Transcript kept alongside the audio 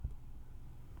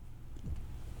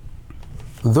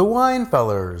The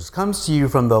Winefellers comes to you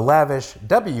from the lavish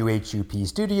WHUP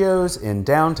studios in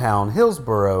downtown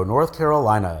Hillsborough, North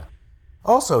Carolina.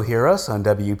 Also hear us on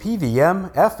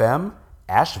WPVM FM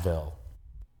Asheville.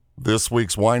 This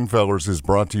week's Winefellers is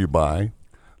brought to you by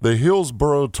the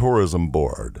Hillsborough Tourism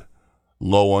Board.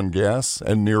 Low on gas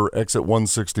and near exit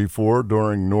 164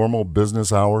 during normal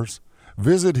business hours?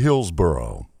 Visit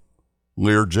Hillsborough.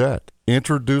 Learjet,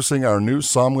 introducing our new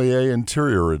Sommelier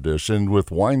Interior Edition with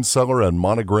wine cellar and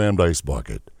monogrammed ice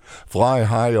bucket. Fly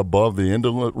high above the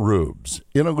indolent rubes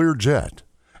in a Learjet.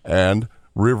 And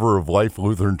River of Life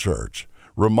Lutheran Church,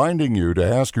 reminding you to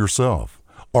ask yourself,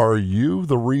 are you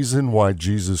the reason why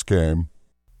Jesus came?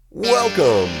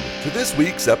 Welcome to this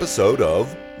week's episode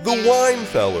of The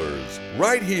Winefellers,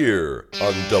 right here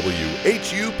on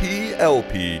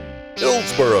WHUP-LP,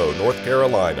 Hillsborough, North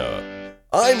Carolina.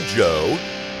 I'm Joe,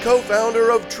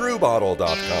 co-founder of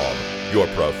TrueBottle.com, your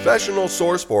professional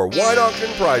source for wine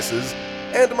auction prices,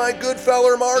 and my good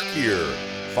feller Mark here,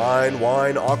 fine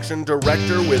wine auction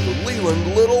director with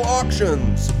Leland Little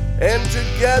Auctions. And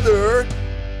together,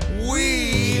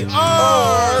 we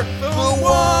are the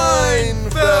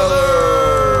Winefellers!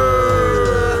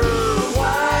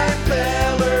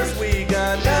 Winefellers, we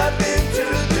got nothing to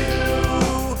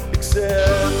do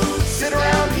except sit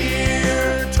around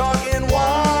here talking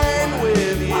wine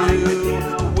with you.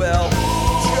 Well,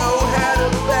 Joe had a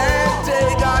bad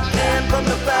day, got canned from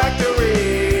the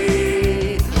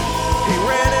factory. He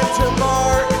ran into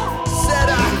Mark, said,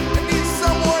 I need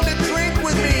someone to drink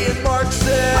with me, and Mark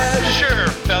said, Sure,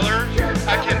 feller.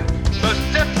 I can most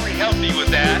definitely help you with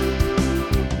that.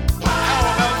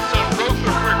 How about some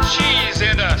Roquefort cheese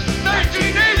and a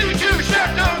 1982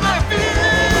 Chateau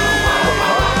Lafite?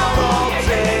 all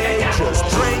day, just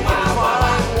drinking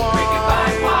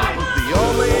fine wine. The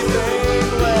only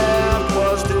thing left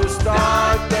was to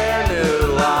start their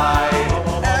new life.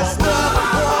 As the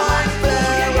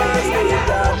Winefellers, we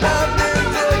got nothing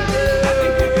to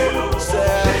do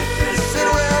except sit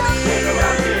around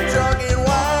here talking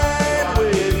wine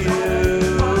with you.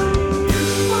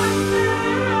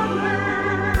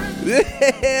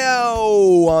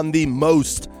 On the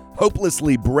most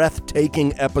hopelessly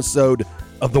breathtaking episode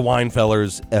of the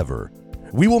Winefellers ever,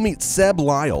 we will meet Seb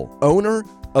Lyle, owner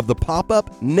of the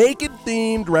pop-up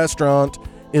naked-themed restaurant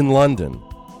in London,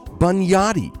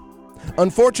 Bunyadi.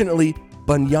 Unfortunately,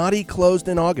 Bunyadi closed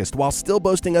in August while still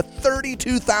boasting a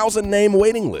 32,000-name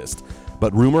waiting list.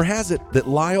 But rumor has it that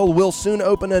Lyle will soon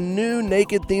open a new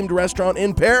naked-themed restaurant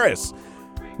in Paris.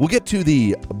 We'll get to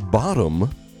the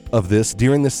bottom of this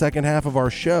during the second half of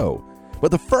our show. But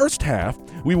the first half,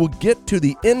 we will get to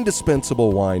the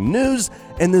indispensable wine news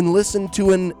and then listen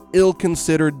to an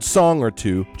ill-considered song or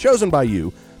two chosen by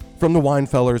you from the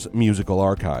Winefellers musical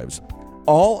archives.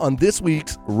 All on this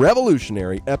week's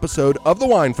revolutionary episode of the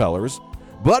Winefellers.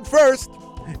 But first,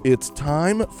 it's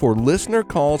time for listener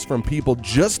calls from people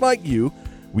just like you.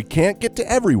 We can't get to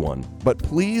everyone, but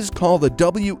please call the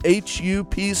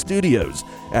WHUP studios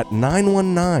at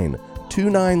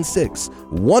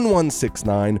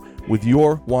 919-296-1169 with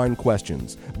your wine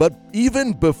questions. But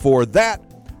even before that,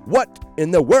 what in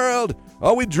the world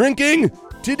are we drinking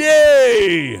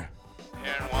today?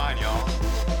 Beer and wine, y'all.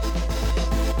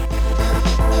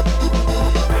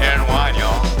 Beer and wine,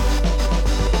 y'all.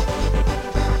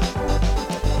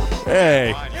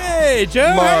 Hey, Hey,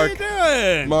 Joe, Mark. how you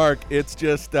doing? Mark, it's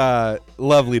just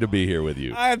lovely to be here with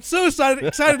you. I'm so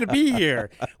excited to be here.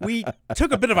 We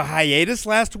took a bit of a hiatus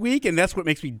last week, and that's what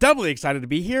makes me doubly excited to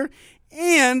be here.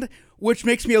 And which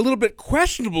makes me a little bit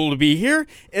questionable to be here,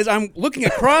 is I'm looking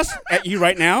across at you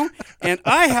right now, and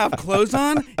I have clothes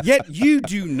on, yet you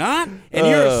do not. And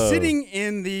you're sitting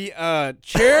in the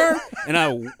chair,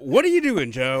 and what are you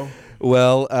doing, Joe?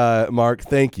 Well, Mark,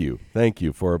 thank you. Thank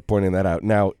you for pointing that out.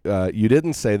 Now, you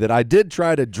didn't say that I did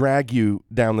try to drag you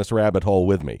down this rabbit hole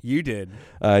with me. You did.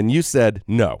 And you said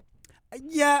no.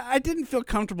 Yeah, I didn't feel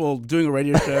comfortable doing a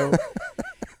radio show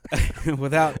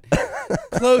without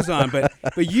clothes on, but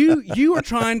you are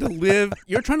trying to live.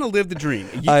 You're trying to live the dream.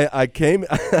 I came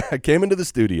I came into the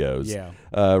studios,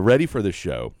 ready for the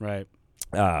show. Right.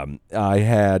 I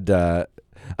had I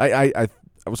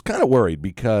was kind of worried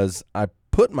because I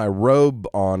put my robe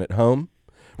on at home.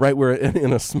 Right, we're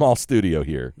in a small studio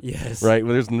here. Yes. Right,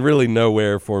 well, there's really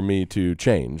nowhere for me to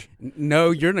change.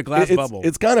 No, you're in a glass bubble.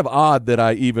 It's kind of odd that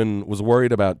I even was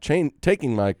worried about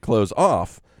taking my clothes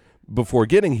off before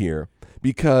getting here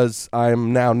because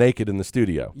I'm now naked in the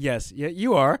studio. Yes, yeah,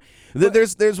 you are.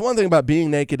 There's one thing about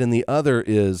being naked, and the other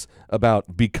is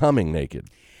about becoming naked.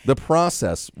 The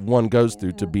process one goes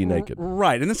through to be naked.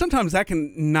 Right, and then sometimes that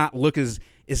can not look as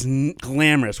is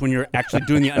glamorous when you're actually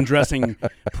doing the undressing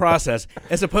process,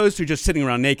 as opposed to just sitting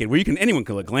around naked, where anyone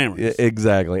can look glamorous.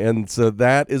 Exactly, and so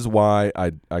that is why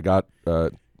I got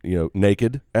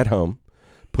naked at home,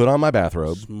 put on my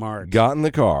bathrobe, Smart. got in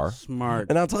the car, Smart.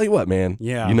 and I'll tell you what, man.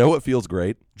 Yeah. You know what feels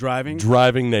great?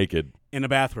 Driving naked. In a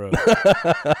bathrobe.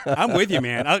 I'm with you,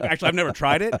 man. Actually, I've never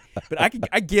tried it, but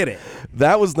I get it.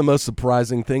 That was the most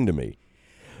surprising thing to me.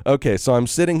 Okay, so I'm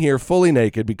sitting here fully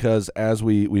naked because, as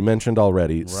we mentioned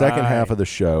already, second half of the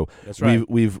show, That's right.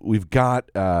 we've got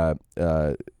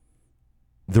the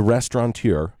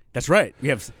restaurateur. That's right. We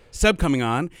have Seb coming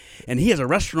on, and he has a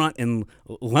restaurant in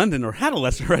London, or had a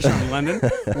restaurant in London,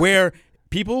 where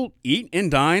people eat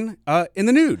and dine in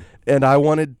the nude. And I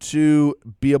wanted to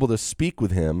be able to speak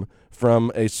with him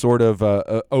from a sort of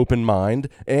open mind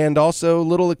and also a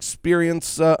little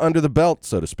experience under the belt,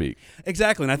 so to speak.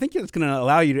 Exactly, and I think it's going to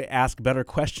allow you to ask better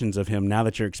questions of him now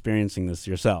that you're experiencing this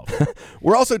yourself.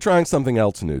 We're also trying something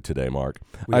else new today, Mark.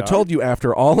 I told you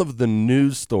after all of the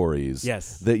news stories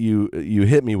that you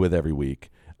hit me with every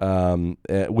week,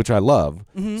 which I love,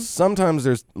 sometimes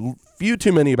there's few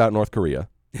too many about North Korea.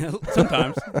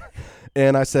 Sometimes.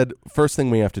 And I said, first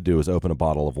thing we have to do is open a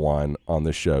bottle of wine on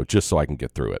this show just so I can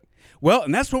get through it. Well,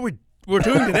 and that's what we're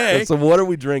doing today. So what are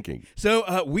we drinking? So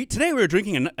today we're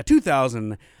drinking a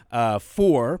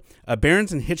 2004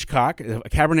 Barons and Hitchcock, a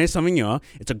Cabernet Sauvignon.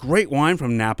 It's a great wine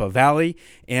from Napa Valley.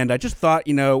 And I just thought,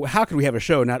 how could we have a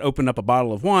show and not open up a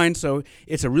bottle of wine? So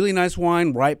it's a really nice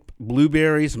wine, ripe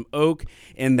blueberries, some oak,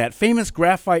 and that famous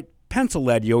graphite pencil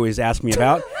lead you always ask me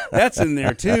about. That's in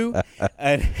there too.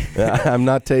 I'm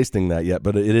not tasting that yet,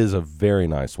 but it is a very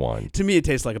nice wine. To me, it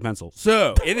tastes like a pencil.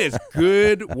 So it is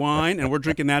good wine, and we're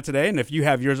drinking that today. And if you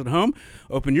have yours at home,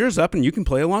 open yours up, and you can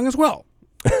play along as well.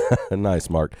 Nice,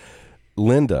 Mark.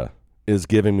 Linda is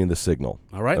giving me the signal.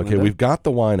 All right, okay, Linda. we've got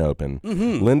the wine open.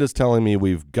 Linda's telling me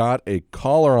we've got a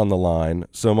caller on the line.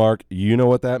 So, Mark, you know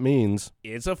what that means.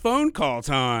 It's a phone call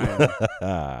time.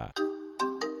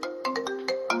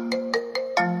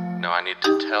 Now I need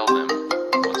to tell them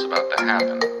what's about to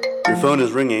happen. Your phone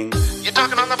is ringing. You're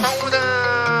talking on the phone with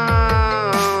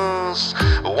us.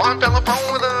 One fella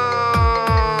phone with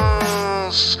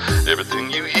us.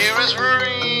 Everything you hear is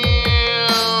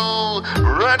real.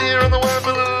 Right here on the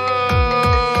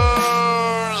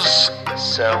Wine-Fellers.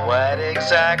 So what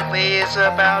exactly is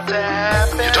about to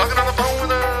happen? You're talking on the phone with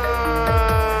us.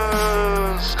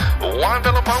 One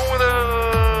fella phone with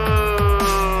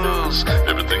us.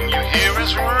 Everything you hear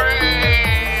is real.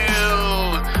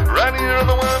 Right here on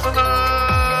the Wine-Fellers.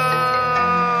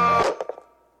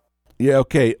 Yeah,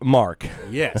 okay, Mark.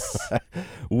 Yes.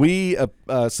 We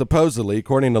supposedly,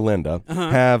 according to Linda,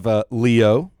 have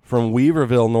Leo from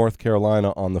Weaverville, North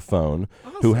Carolina on the phone,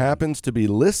 who happens to be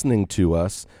listening to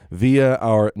us via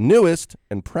our newest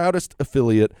and proudest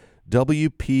affiliate,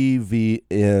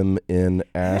 WPVM in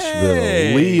Asheville.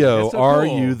 Hey, Leo, that's so are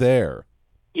cool. you there?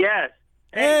 Yes.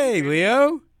 Hey,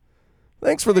 Leo.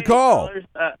 Thanks for the call. Callers.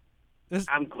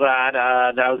 I'm glad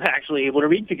that I was actually able to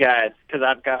reach you guys because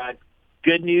I've got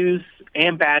good news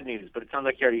and bad news, but it sounds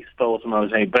like you already stole some of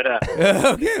those. But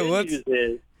Okay, good news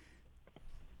is,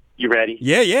 you ready?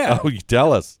 Yeah. Oh, you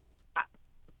tell us.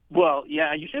 Well,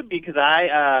 yeah, you should be because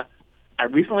I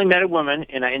recently met a woman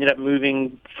and I ended up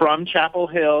moving from Chapel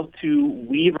Hill to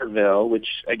Weaverville, which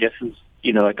I guess is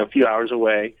like a few hours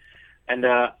away. And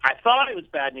I thought it was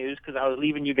bad news because I was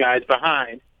leaving you guys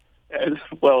behind, as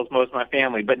well as most of my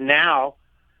family. But now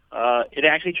it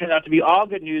actually turned out to be all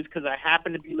good news because I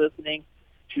happened to be listening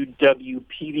to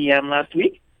WPVM last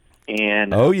week.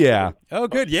 And Oh, yeah. Oh,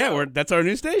 good. Yeah, that's our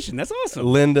new station. That's awesome.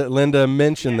 Linda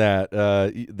mentioned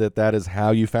that is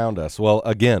how you found us. Well,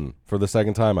 again, for the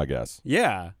second time, I guess.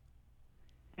 Yeah.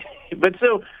 But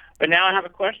now I have a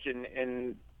question,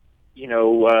 and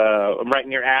I'm right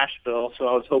near Asheville, so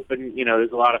I was hoping,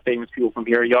 there's a lot of famous people from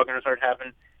here. Y'all going to start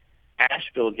having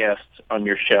Asheville guests on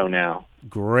your show now?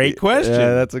 Great question.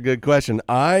 Yeah, that's a good question.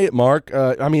 Mark,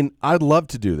 I'd love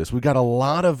to do this. We've got a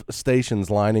lot of stations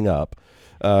lining up,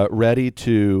 ready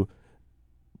to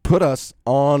put us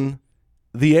on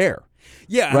the air.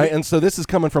 Yeah. Right? And so this is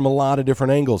coming from a lot of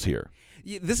different angles here.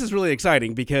 This is really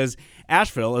exciting because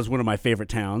Asheville is one of my favorite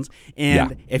towns,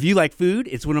 and if you like food,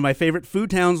 it's one of my favorite food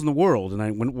towns in the world.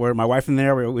 And where my wife and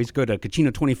there, we always go to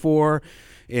Cucina 24,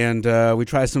 and we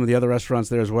try some of the other restaurants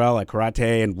there as well, like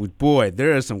Karate. And boy,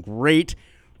 there are some great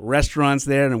restaurants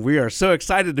there, and we are so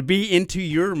excited to be into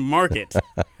your market.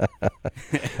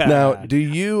 Now, do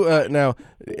you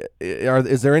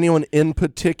is there anyone in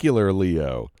particular,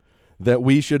 Leo, that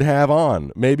we should have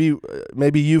on? Maybe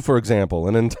you, for example,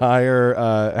 an entire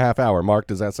half hour. Mark,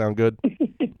 does that sound good?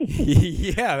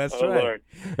 Yeah, that's Oh, right. Lord.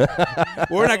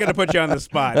 We're not going to put you on the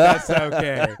spot. That's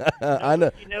okay. I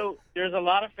know. You know, there's a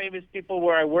lot of famous people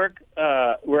where I work.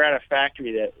 We're at a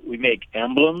factory that we make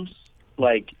emblems.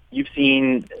 Like you've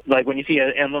seen, like when you see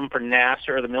an emblem for NASA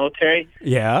or the military,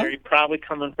 Yeah. they're probably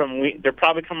coming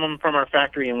from our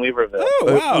factory in Weaverville. Oh,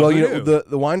 wow. Well, who you know, knew? the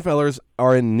Weinfellers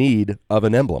are in need of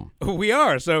an emblem. We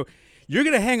are. So you're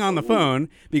going to hang on the phone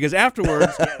because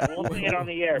afterwards Yeah, we'll say it on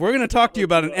the air. we're going to talk to you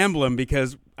about an emblem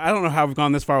because I don't know how we've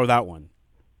gone this far without one.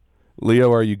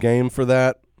 Leo, are you game for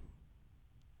that?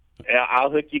 Yeah, I'll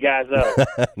hook you guys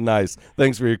up. Nice.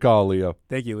 Thanks for your call, Leo.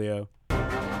 Thank you, Leo.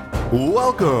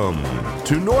 Welcome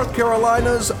to North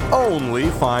Carolina's only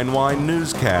fine wine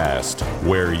newscast,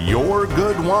 where your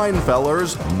good wine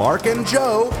fellers, Mark and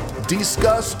Joe,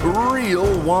 discuss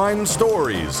real wine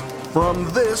stories from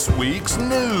this week's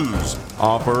news,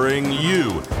 offering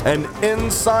you an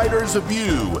insider's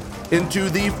view into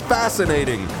the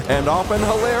fascinating and often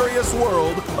hilarious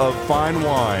world of fine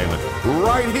wine,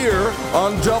 right here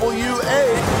on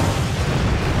WA.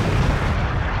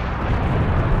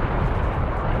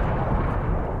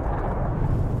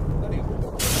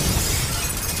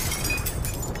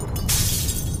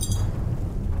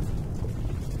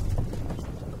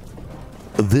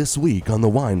 This week on the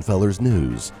Weinfellers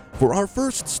News. For our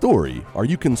first story, are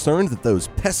you concerned that those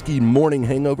pesky morning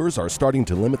hangovers are starting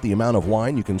to limit the amount of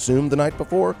wine you consumed the night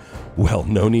before? Well,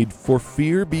 no need for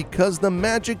fear because the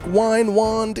magic wine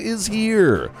wand is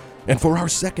here. And for our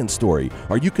second story,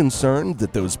 are you concerned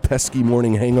that those pesky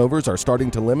morning hangovers are starting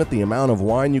to limit the amount of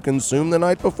wine you consumed the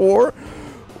night before?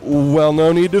 Well,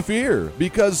 no need to fear,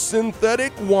 because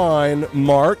synthetic wine,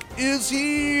 Mark, is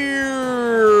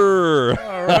here!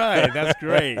 All right, that's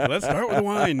great. Let's start with the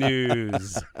wine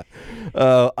news.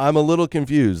 I'm a little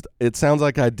confused. It sounds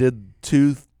like I did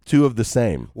two of the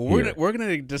same. Well, here. we're going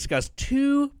to discuss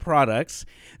two products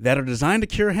that are designed to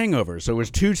cure hangovers. So there's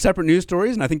two separate news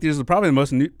stories, and I think these are probably the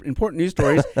most important news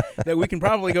stories that we can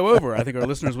probably go over. I think our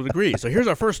listeners would agree. So here's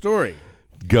our first story.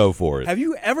 Go for it. Have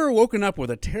you ever woken up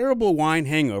with a terrible wine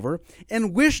hangover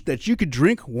and wished that you could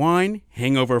drink wine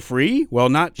hangover-free while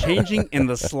not changing in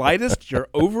the slightest your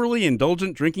overly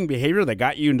indulgent drinking behavior that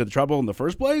got you into the trouble in the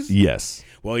first place? Yes.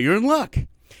 Well, you're in luck.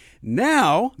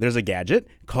 Now there's a gadget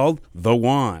called the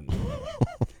wand.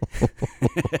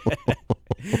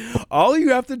 All you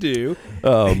have to do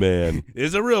Oh man.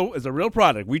 is a real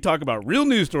product. We talk about real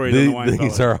news stories on the Wine These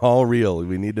Fellas. are all real.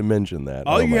 We need to mention that.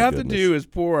 All Oh, you my have goodness. to do is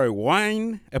pour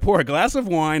a glass of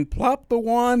wine, plop the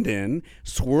wand in,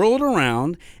 swirl it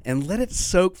around, and let it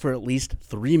soak for at least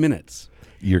 3 minutes.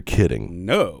 You're kidding.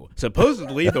 No.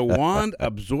 Supposedly, the wand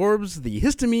absorbs the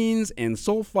histamines and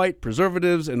sulfite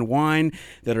preservatives in wine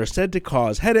that are said to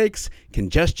cause headaches,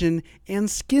 congestion, and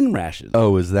skin rashes.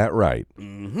 Oh, is that right?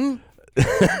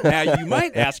 Now, you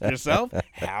might ask yourself,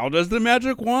 how does the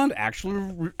magic wand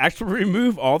actually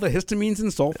remove all the histamines and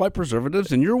sulfite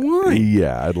preservatives in your wine?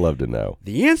 Yeah, I'd love to know.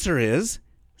 The answer is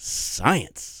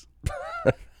science.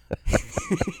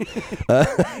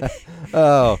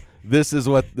 Oh, this is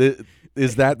what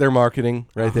is that their marketing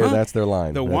right there? Uh-huh. That's their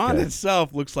line. The wand Okay.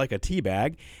 itself looks like a tea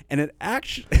bag, and it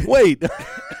actually... Wait.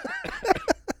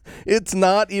 It's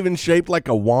not even shaped like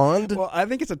a wand? Well, I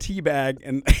think it's a tea bag,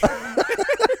 and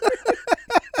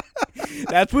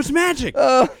that's what's magic.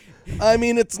 I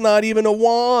mean, it's not even a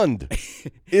wand.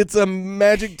 It's a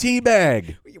magic tea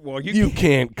bag. Well, You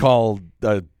can't call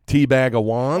a tea bag a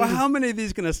wand. Well, how many of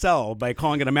these going to sell by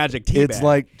calling it a magic tea bag? It's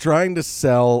like trying to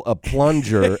sell a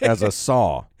plunger as a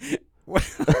saw.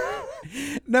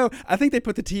 No, I think they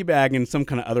put the tea bag in some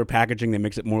kind of other packaging that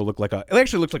makes it more look like it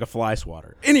actually looks like a fly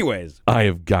swatter. Anyways, I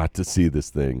have got to see this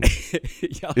thing.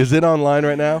 yeah, Is it online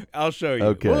right now? I'll show you.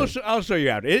 Okay. I'll show you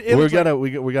after. It we looks gotta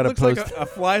like, we gotta looks post. like a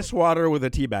fly swatter with a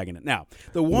tea bag in it. Now,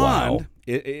 the wand,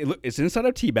 it's inside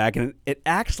a tea bag, and it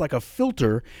acts like a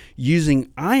filter using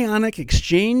ionic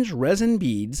exchange resin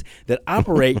beads that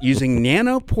operate using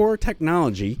nanopore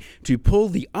technology to pull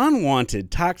the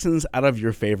unwanted toxins out of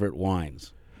your favorite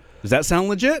wines. Does that sound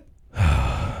legit?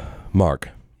 Mark,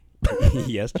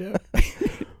 Yes, Joe.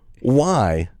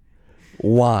 why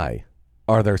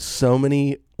are there so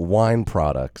many wine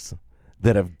products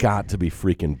that have got to be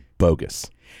freaking bogus?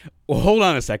 Well, hold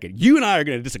on a second. You and I are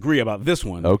going to disagree about this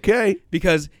one Okay,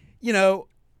 because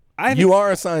I think you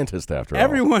are a scientist after all.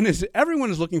 everyone is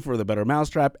looking for the better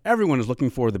mousetrap. Everyone is looking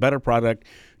for the better product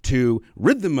to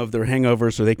rid them of their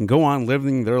hangovers so they can go on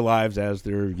living their lives as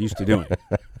they're used to doing.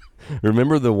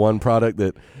 Remember the one product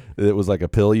that it was like a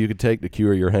pill you could take to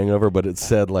cure your hangover, but it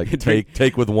said like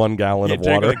take with 1 gallon of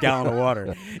water. Take a gallon of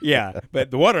water. Yeah,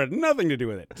 but the water had nothing to do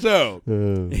with it. So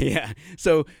yeah,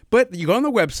 so but you go on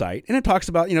the website and it talks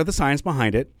about the science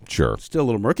behind it. Sure, still a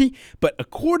little murky, but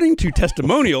according to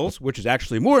testimonials, which is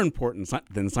actually more important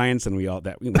than science, and we all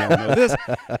know this.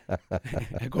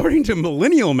 According to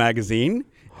Millennial Magazine.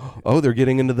 Oh, they're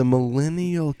getting into the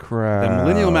millennial crowd. The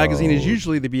Millennial Magazine is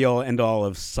usually the be-all, end-all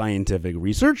of scientific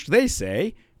research. They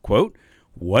say, quote,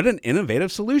 "What an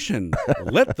innovative solution.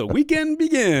 Let the weekend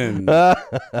begin."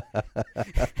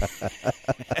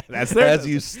 That's there. As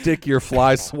you stick your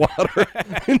fly swatter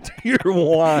into your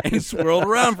wine. And swirl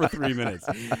around for 3 minutes.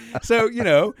 So,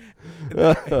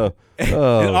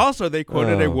 and also they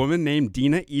quoted a woman named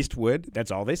Dina Eastwood. That's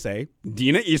all they say.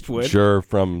 Dina Eastwood. Sure,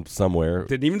 from somewhere.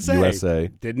 Didn't even say. USA.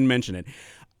 Didn't mention it.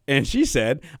 And she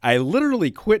said, "I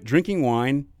literally quit drinking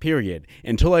wine, period,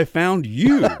 until I found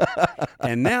you.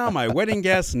 And now my wedding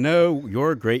guests know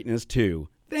your greatness too.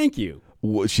 Thank you."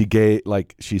 She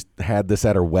had this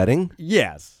at her wedding?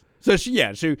 Yes. So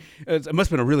it must have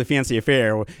been a really fancy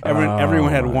affair.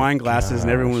 Everyone had wine glasses,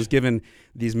 and everyone was given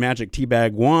these magic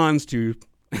teabag wands to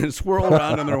swirl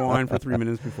around in their wine for 3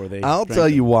 minutes before they I'll tell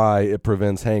you why it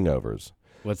prevents hangovers.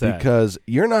 What's that? Because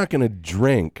you're not going to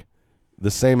drink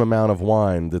the same amount of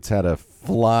wine that's had a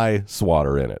fly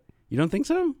swatter in it. You don't think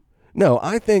so? No,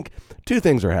 I think 2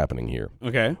 things are happening here.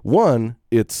 Okay. One,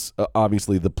 it's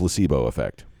obviously the placebo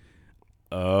effect.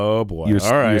 Oh, boy.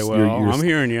 All right, I'm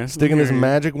hearing you. Sticking this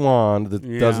magic wand that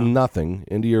does nothing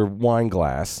into your wine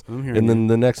glass, and then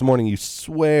the next morning you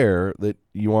swear that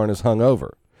you aren't as hungover.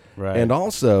 Right. And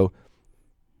also,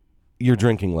 you're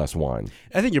drinking less wine.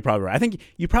 I think you're probably right. I think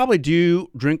you probably do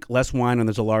drink less wine when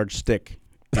there's a large stick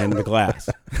in the glass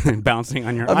bouncing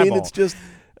on your eyeball. I mean, it's just...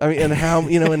 and how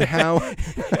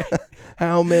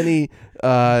how many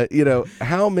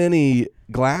how many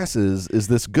glasses is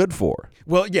this good for?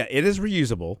 Well, yeah, it is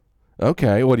reusable.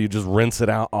 Okay, what do you just rinse it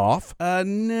out off?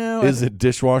 No. Is it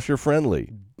dishwasher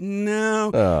friendly?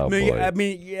 No. Oh, boy. I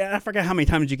mean, I forgot how many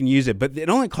times you can use it, but it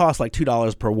only costs like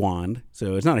 $2 per wand,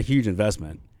 so it's not a huge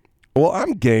investment. Well,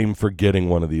 I'm game for getting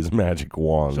one of these magic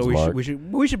wands, so Mark. we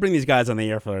should bring these guys on the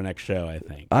air for our next show, I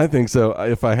think. I think so,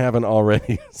 if I haven't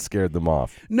already scared them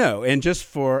off. No, and just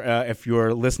for if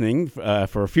you're listening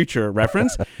for future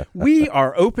reference, we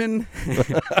are open.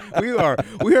 we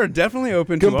are definitely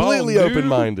open to completely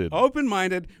open-minded.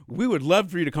 Open-minded. We would love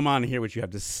for you to come on and hear what you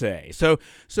have to say. So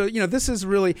this is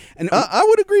really I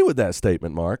would agree with that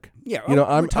statement, Mark. Yeah,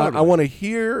 I want to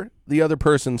hear the other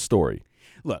person's story.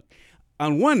 Look.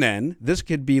 On one end, this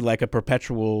could be like a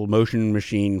perpetual motion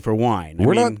machine for wine.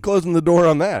 We're not closing the door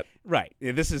on that. Right.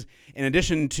 This is, in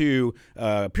addition to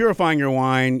purifying your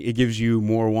wine, it gives you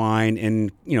more wine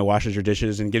and washes your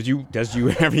dishes and does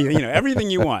you everything everything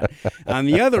you want. On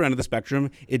the other end of the spectrum,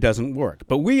 it doesn't work.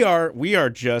 But we are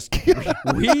just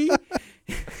we.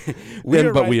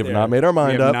 But we have not made our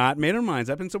mind up. We have not made our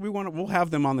minds up, and so we'll have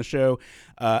them on the show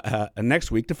next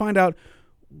week to find out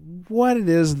what it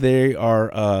is they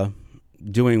are.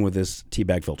 Doing with this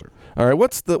teabag filter. All right,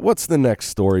 what's the next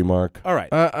story, Mark? All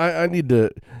right, I need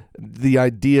the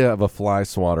idea of a fly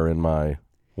swatter in my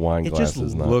wine glass. It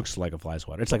just looks like a fly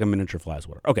swatter. It's like a miniature fly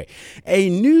swatter. Okay, a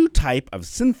new type of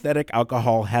synthetic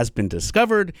alcohol has been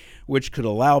discovered, which could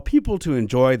allow people to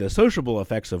enjoy the sociable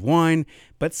effects of wine,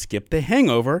 but skip the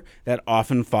hangover that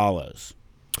often follows.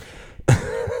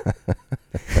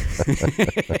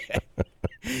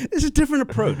 It's a different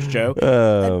approach, Joe.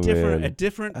 A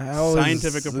different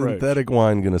scientific approach. Synthetic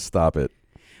wine going to stop it?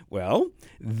 Well,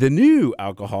 the new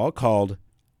alcohol called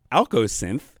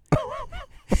Alcosynth.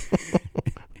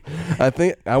 I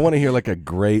think I want to hear like a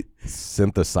great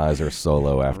synthesizer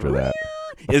solo after that.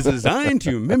 Is designed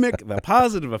to mimic the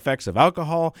positive effects of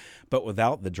alcohol, but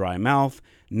without the dry mouth,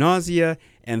 nausea,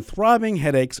 and throbbing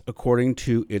headaches, according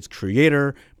to its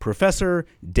creator, Professor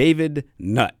David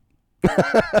Nutt.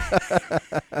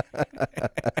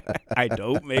 I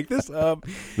don't make this up.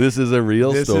 This is a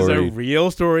real story. This is a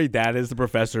real story. That is the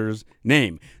professor's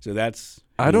name. So that's...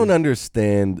 I don't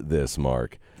understand this,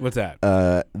 Mark. What's that?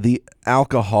 The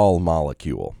alcohol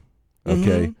molecule,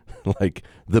 okay? Mm-hmm. Like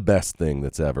the best thing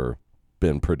that's ever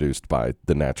been produced by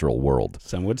the natural world.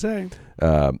 Some would say.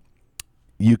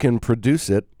 You can produce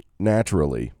it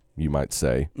naturally, you might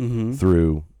say,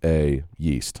 through a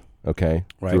yeast, okay?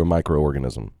 Right. Through a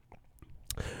microorganism.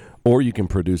 Or you can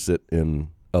produce it in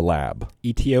a lab.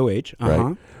 ETOH.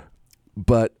 Right?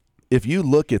 But if you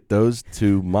look at those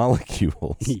two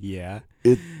molecules, yeah,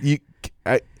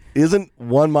 isn't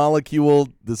one molecule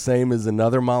the same as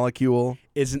another molecule?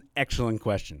 It's an excellent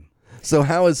question. So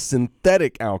how is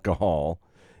synthetic alcohol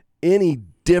any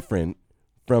different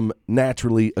from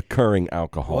naturally occurring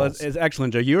alcohols? Well, it's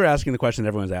excellent, Joe. You were asking the question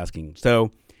everyone's asking.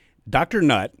 So, Dr.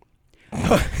 Nutt.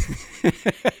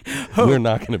 We're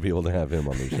not going to be able to have him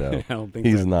on the show. I don't think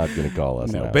He's so. not going to call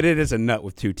us No, now. but it is a nut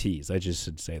with 2 T's. I just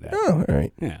should say that. Oh, all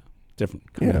right. Yeah, different.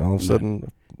 Yeah, all of a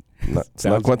sudden, it's not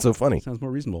Sounds- quite so funny. Sounds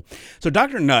more reasonable. So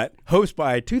Dr. Nutt hopes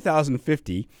by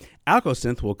 2050,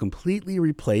 Alcosynth will completely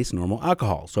replace normal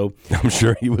alcohol. So I'm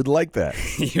sure he would like that.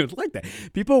 you would like that.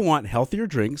 People want healthier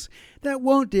drinks that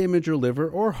won't damage your liver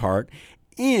or heart.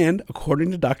 And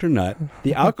according to Dr. Nutt,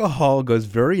 the alcohol goes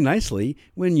very nicely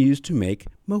when used to make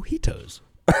mojitos.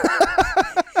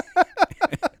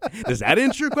 Does that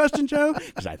answer your question, Joe?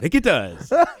 Because I think it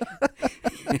does.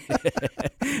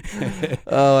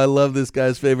 Oh, I love this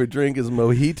guy's favorite drink is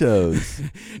mojitos.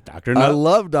 Dr. I Nutt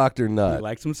love Dr. he Nutt.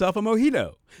 likes himself a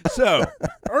mojito. So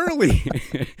early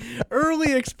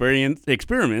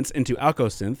experiments into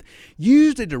Alcosynth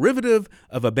used a derivative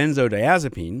of a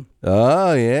benzodiazepine.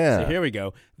 Oh, yeah. So here we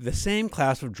go. The same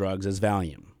class of drugs as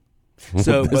Valium.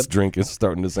 So, This but drink is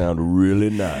starting to sound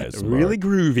really nice. really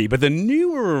Mark. groovy. But the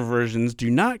newer versions do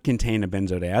not contain a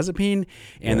benzodiazepine,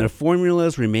 and their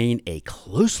formulas remain a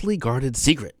closely guarded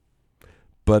secret.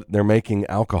 But they're making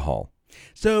alcohol.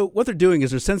 So what they're doing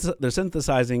is they're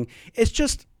synthesizing.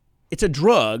 It's a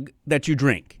drug that you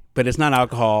drink, but it's not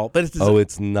alcohol. But it's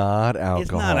It's not alcohol.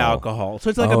 It's not alcohol.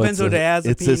 So it's like a Oh, benzodiazepine.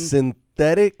 It's a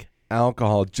synthetic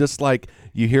alcohol, just like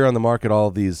you hear on the market all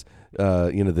these,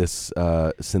 this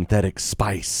synthetic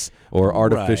spice or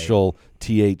artificial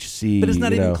THC. But it's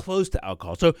not even close to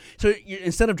alcohol. So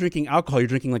instead of drinking alcohol, you're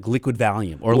drinking like liquid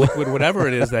Valium or liquid whatever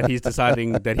it is that he's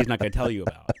deciding that he's not going to tell you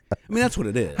about. I mean, that's what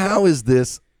it is. How is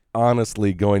this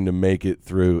honestly going to make it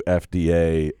through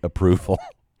FDA approval?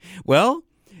 Well,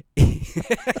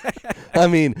 I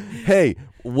mean, hey,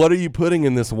 what are you putting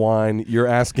in this wine you're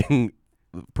asking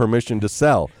permission to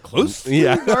sell? closely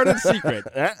guarded secret,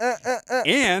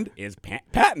 and is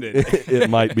patented. It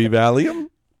might be Valium.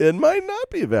 It might not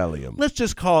be Valium. Let's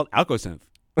just call it Alcosynth.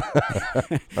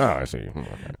 Oh, I see.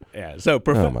 Yeah. So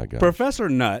Oh, my God. Professor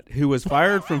Nutt, who was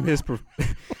fired from his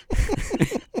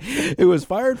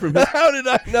How did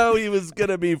I know he was going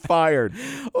to be fired?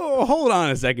 Oh, hold on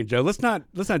a second, Joe. Let's not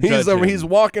judge him. He's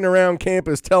walking around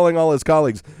campus telling all his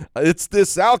colleagues, it's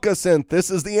this Alcosynth. This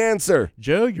is the answer.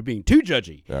 Joe, you're being too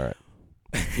judgy. All right.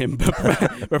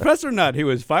 Professor Nutt, who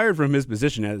was fired from his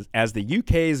position as the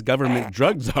UK's government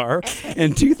drug czar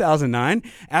in 2009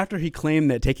 after he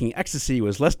claimed that taking ecstasy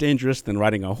was less dangerous than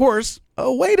riding a horse.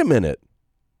 Oh, wait a minute.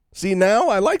 See, now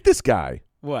I like this guy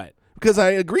What? because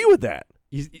I agree with that.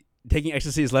 Taking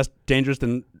ecstasy is less dangerous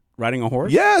than riding a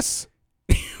horse? Yes.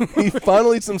 He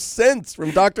finally some sense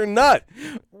from Dr. Nutt.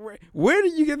 Where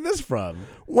did you get this from?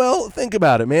 Well, think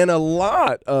about it, man. A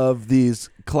lot of these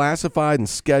classified and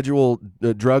scheduled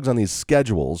drugs on these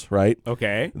schedules, right,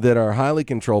 Okay. that are highly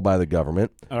controlled by the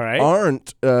government, All right.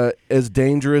 aren't as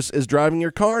dangerous as driving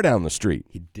your car down the street.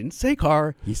 He didn't say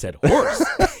car. He said horse.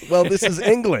 Well, this is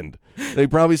England. They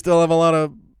probably still have a lot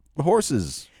of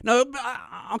horses. No,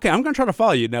 okay, I'm going to try to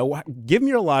follow you. Now, give me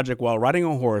your logic while riding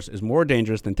a horse is more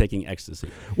dangerous than taking ecstasy.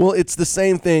 Well, it's the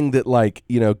same thing that, like,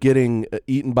 getting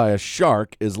eaten by a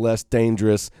shark is less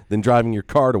dangerous than driving your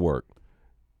car to work.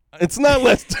 It's not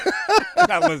less.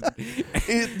 That was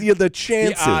The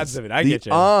chances, the odds of it. I get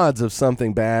you. odds of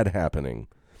something bad happening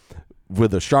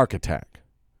with a shark attack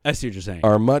I see what you're saying.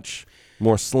 are much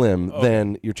more slim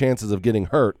than your chances of getting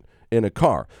hurt in a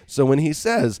car. So when he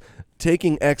says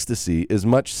taking ecstasy is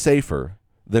much safer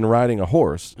than riding a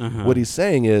horse, what he's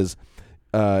saying is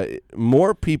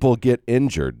more people get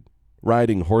injured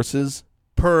riding horses.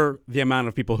 Per the amount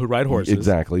of people who ride horses.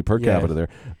 Exactly, per Yeah. capita there,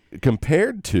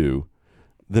 compared to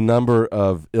the number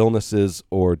of illnesses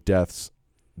or deaths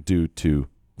due to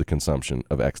the consumption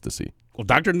of ecstasy. Well,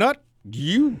 Dr. Nutt,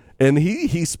 And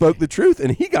he spoke the truth,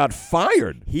 and he got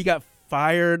fired. he got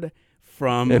fired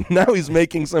from... And now he's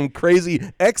making some crazy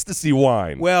ecstasy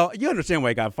wine. Well, you understand why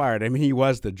he got fired. I mean, he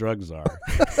was the drug czar.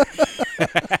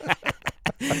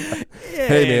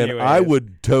 Hey, man, I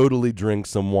would totally drink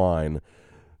some wine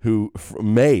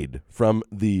made from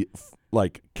the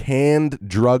canned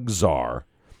drug czar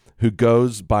who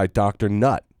goes by Dr.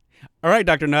 Nutt. All right,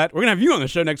 Dr. Nutt, we're going to have you on the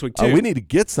show next week, too. We need to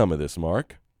get some of this,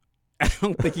 Mark. I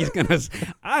don't think he's going to...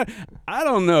 I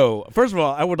don't know. First of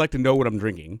all, I would like to know what I'm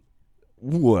drinking.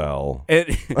 Well,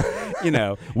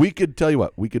 we could tell you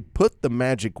what, we could put the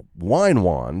magic wine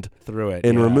wand Through it.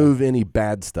 and yeah. remove any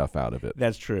bad stuff out of it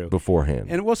That's true.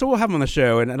 beforehand. And so we'll have him on the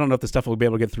show, and I don't know if the stuff will be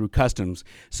able to get through customs.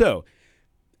 So,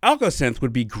 Alcosynth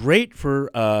would be great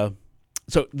for.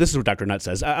 So this is what Dr. Nutt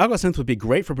says. Alcosynth would be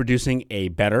great for producing a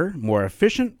better, more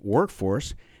efficient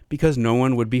workforce because no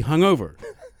one would be hungover.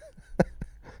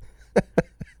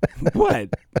 What?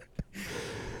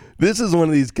 This is one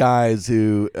of these guys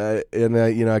who, I kind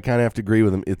of have to agree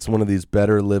with him. It's one of these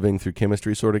better living through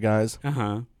chemistry sort of guys.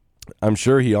 Uh-huh. I'm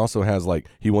sure he also has,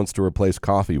 he wants to replace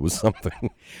coffee with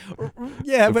something.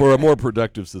 Yeah, for a more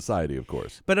productive society, of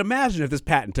course. But imagine if this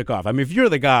patent took off. I mean, if you're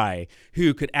the guy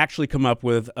who could actually come up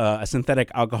with a synthetic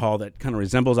alcohol that kind of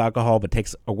resembles alcohol but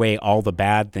takes away all the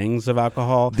bad things of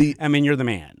alcohol, you're the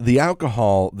man.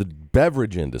 The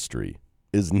beverage industry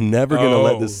is never going to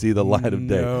let this see the light of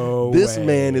day. This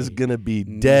man is going to be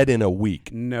dead in a week.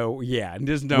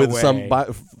 There's no way.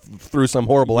 Through some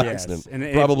horrible accident,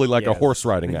 and probably a horse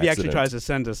riding accident. If he actually tries to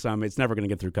send us some, it's never going to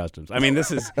get through customs. I mean, this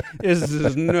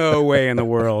is no way in the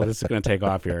world this is going to take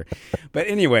off here. But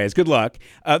anyways, good luck.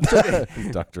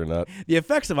 Dr. Nutt. The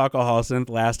effects of alcohol synth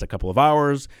last a couple of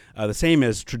hours, the same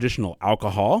as traditional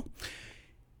alcohol.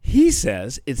 He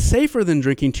says it's safer than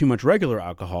drinking too much regular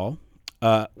alcohol.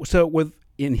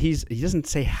 He doesn't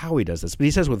say how he does this, but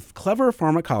he says with clever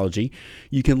pharmacology,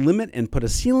 you can limit and put a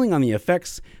ceiling on the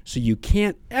effects so you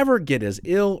can't ever get as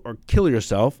ill or kill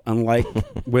yourself, unlike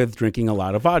with drinking a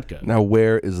lot of vodka. Now,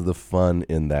 where is the fun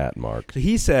in that, Mark? So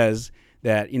he says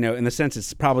that, in the sense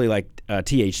it's probably like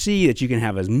THC, that you can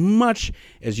have as much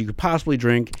as you could possibly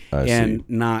drink and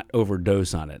not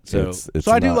overdose on it. So,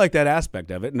 I do like that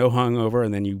aspect of it. No hungover,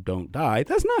 and then you don't die.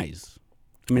 That's nice.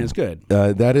 I mean, it's good.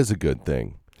 That is a good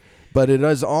thing. But it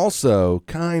does also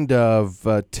kind of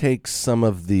take some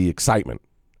of the excitement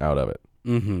out of it.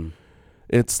 Mm-hmm.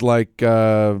 It's like...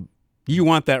 you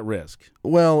want that risk.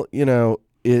 Well,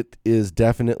 it is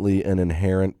definitely an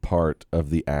inherent part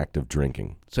of the act of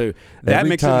drinking. So that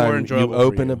makes it more enjoyable. You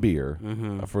open a beer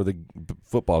for the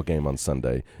football game on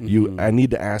Sunday, I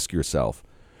need to ask yourself,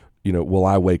 will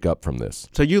I wake up from this?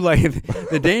 So you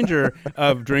the danger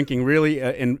of drinking really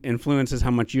influences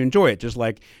how much you enjoy it, just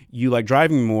like you like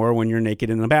driving more when you're naked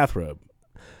in a bathrobe.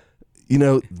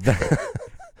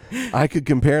 I could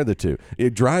compare the two.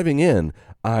 Driving in,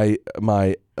 my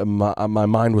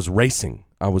mind was racing.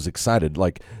 I was excited.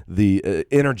 Like the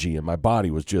energy in my body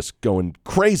was just going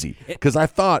crazy because I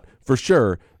thought for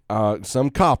sure some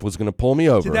cop was going to pull me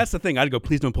over. See, that's the thing. I'd go,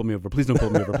 please don't pull me over. Please don't pull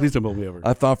me over. Please don't pull me over.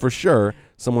 I thought for sure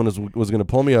someone was going to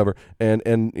pull me over. And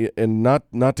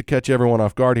not to catch everyone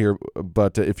off guard here,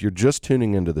 but if you're just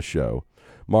tuning into the show,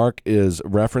 Mark is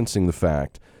referencing the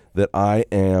fact that I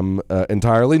am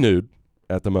entirely nude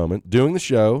at the moment, doing the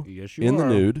show in the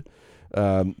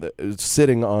nude,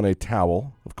 sitting on a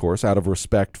towel, of course, out of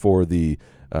respect for the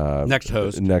next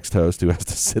host who has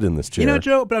to sit in this chair.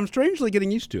 Joe, but I'm strangely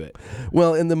getting used to it.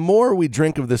 Well, and the more we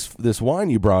drink of this wine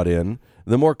you brought in,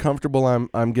 the more comfortable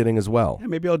I'm getting as well. Yeah,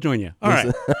 maybe I'll join you. All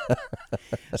right.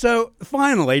 So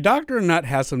finally, Dr. Nutt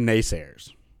has some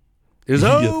naysayers. There's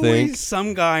always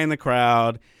some guy in the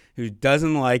crowd who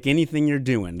doesn't like anything you're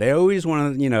doing. They always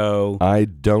want to, I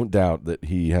don't doubt that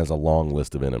he has a long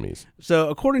list of enemies. So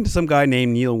according to some guy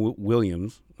named Neil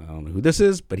Williams, I don't know who this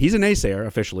is, but he's a naysayer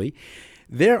officially,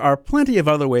 there are plenty of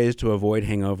other ways to avoid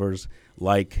hangovers,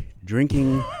 like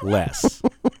drinking less.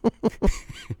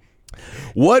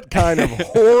 What kind of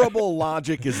horrible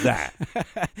logic is that?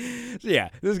 Yeah,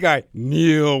 this guy,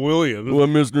 Neil Williams. Well,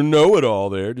 Mr. Know-It-All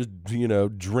there, just,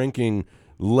 drinking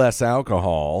less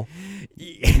alcohol.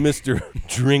 Mr.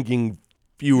 Drinking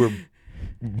fewer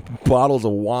bottles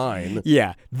of wine.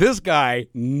 Yeah, this guy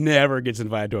never gets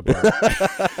invited to a party.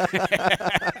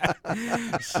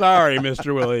 Sorry,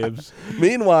 Mr. Williams.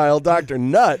 Meanwhile, Dr.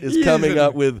 Nutt is coming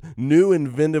up with new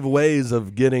inventive ways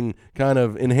of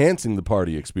enhancing the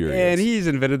party experience. And he's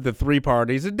invented the 3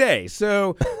 parties a day.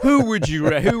 So who would you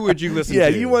listen to? Yeah,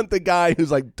 you want the guy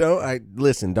who's like,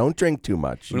 don't drink too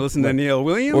much. You listen to Neil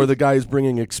Williams? Or the guy who's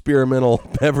bringing experimental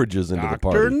beverages into the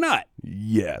party. Dr. Nutt.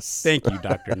 Yes. Thank you,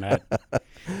 Dr. Nutt.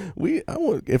 We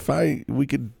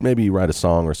could maybe write a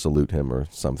song or salute him or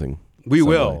something. We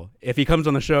will. If he comes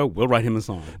on the show, we'll write him a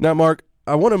song. Now, Mark,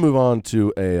 I want to move on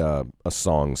to a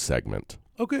song segment.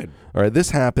 Oh, good. All right,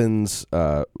 this happens,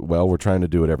 we're trying to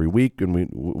do it every week, and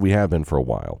we have been for a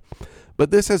while. But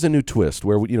this has a new twist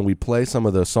where we play some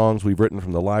of the songs we've written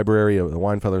from the library, the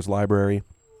Winefellers library.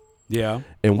 Yeah.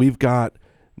 And we've got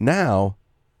now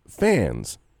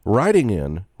fans writing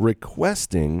in,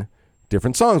 requesting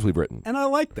different songs we've written. And I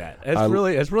like that.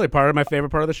 It's really part of my favorite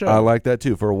part of the show. I like that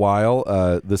too. For a while,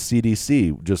 the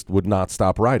CDC just would not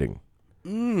stop writing.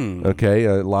 Okay,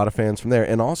 a lot of fans from there.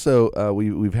 And also,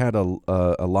 we've had a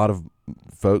lot of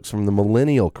folks from the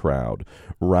millennial crowd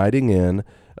writing in,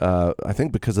 I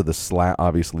think because of the slap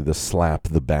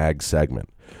the bag segment.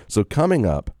 So coming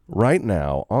up right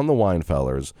now on the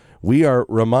Winefellers, we are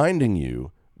reminding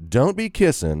you, don't be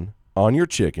kissing on your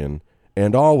chicken,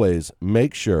 and always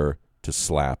make sure to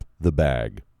slap the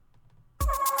bag.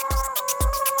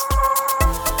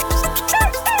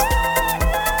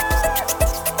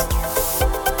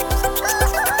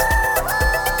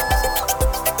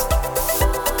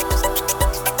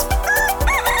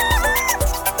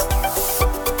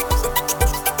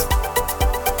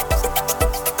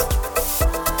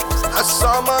 I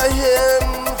saw my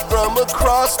hen from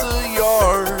across the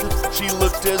yard. She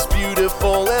looked as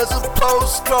beautiful as a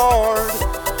postcard.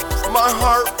 My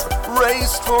heart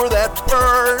raced for that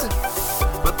bird,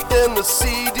 but then the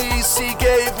CDC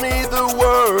gave me the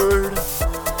word.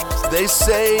 They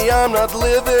say I'm not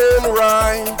living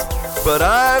right, but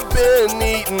I've been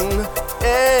eating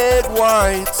egg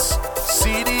whites.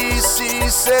 CDC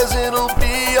says it'll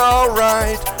be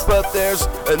alright, but there's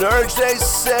an urge they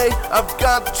say I've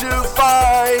got to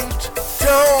fight.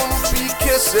 Don't be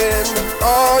kissing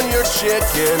on your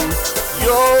chicken,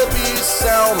 you'll be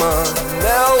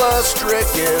salmonella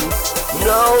stricken.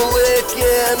 No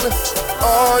licking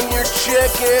on your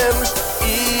chicken,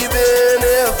 even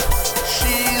if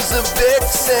she's a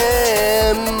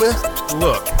vixen.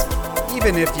 Look,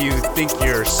 even if you think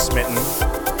you're smitten,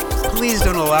 please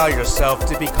don't allow yourself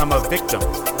to become a victim.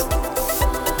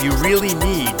 You really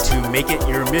need to make it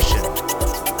your mission.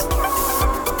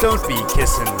 Don't be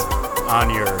kissing on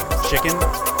your chicken.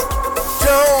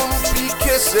 Don't be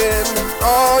kissing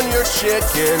on your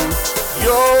chicken,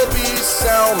 you'll be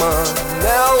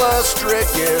salmonella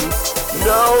stricken.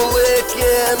 No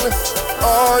licking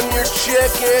on your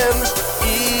chicken,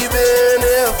 even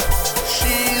if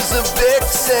she's a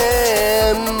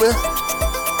vixen.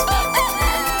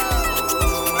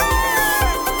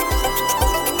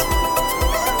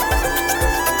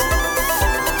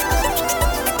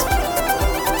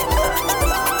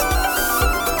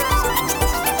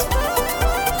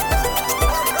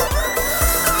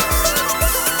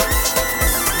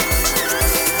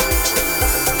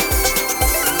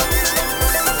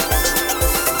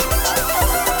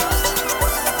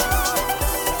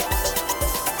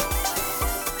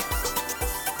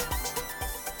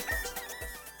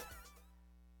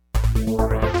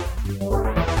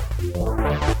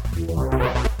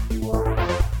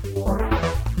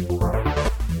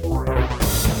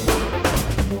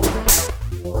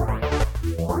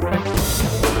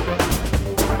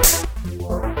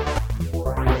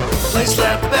 Play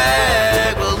slap the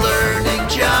bag while learning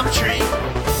geometry.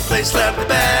 Play slap the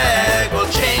bag while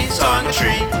chainsawing a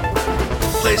tree.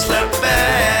 Play slap the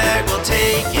bag while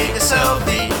taking a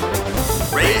selfie.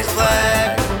 Raise the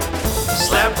flag,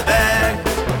 slap the bag.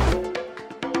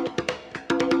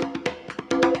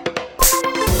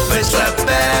 Play slap the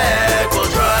bag while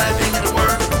driving into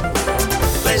work.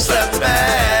 Play slap the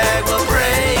bag while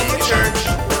praying at church.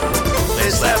 Play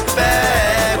slap the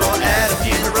bag while at a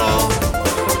funeral.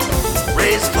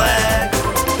 Raise the flag,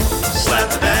 slap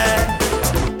the bag.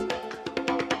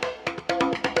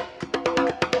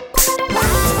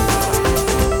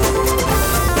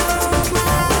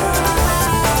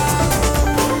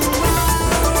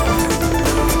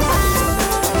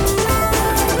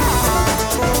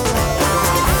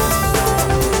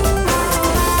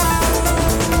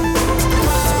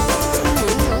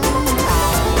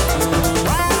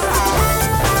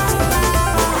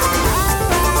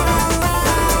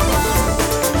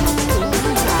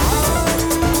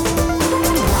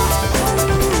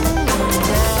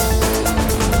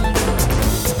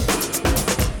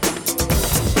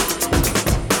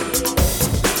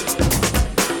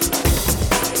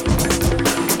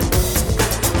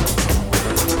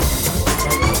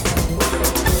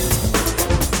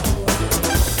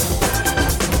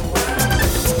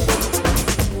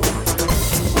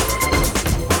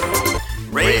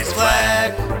 Raise the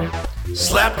flag,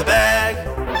 slap the bag.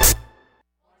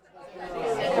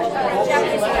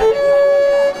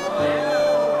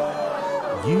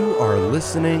 You are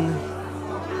listening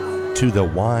to the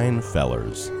Wine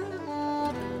Fellers.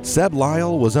 Seb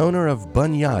Lyle was owner of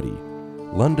Bunyadi,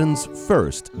 London's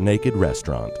first naked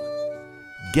restaurant.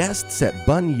 Guests at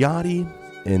Bunyadi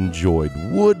enjoyed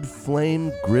wood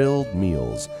flame grilled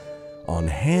meals on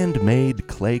handmade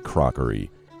clay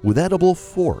crockery with edible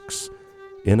forks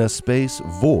in a space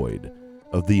void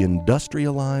of the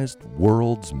industrialized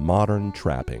world's modern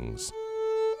trappings.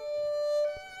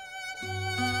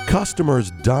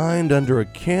 Customers dined under a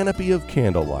canopy of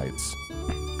candlelights,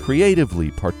 creatively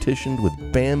partitioned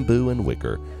with bamboo and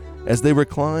wicker, as they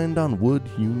reclined on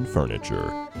wood-hewn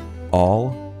furniture, all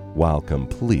while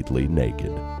completely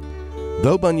naked.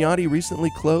 Though Bunyadi recently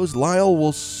closed, Lyle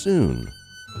will soon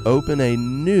open a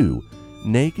new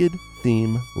naked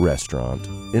theme restaurant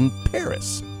in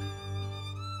Paris.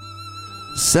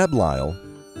 Seb Lyle,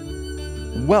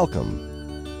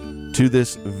 welcome to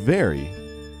this very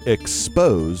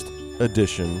exposed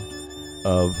edition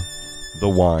of the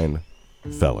Wine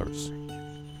Fellers.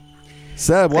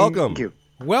 Seb, welcome. Thank you.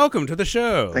 Welcome to the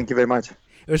show. Thank you very much.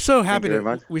 We're so happy. Thank you very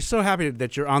much. We're so happy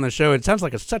that you're on the show. It sounds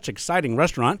like such an exciting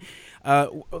restaurant.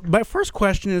 My first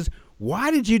question is,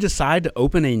 why did you decide to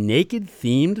open a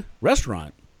naked-themed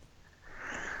restaurant?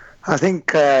 I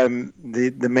think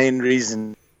the main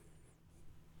reason.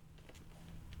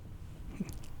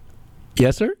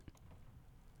 Yes, sir.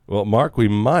 Well, Mark, we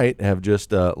might have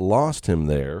just lost him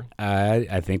there.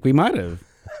 I think we might have.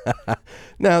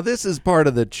 Now, this is part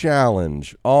of the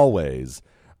challenge, always,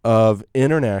 of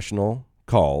international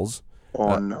calls.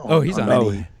 On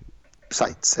many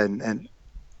sites and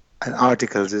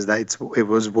articles is that it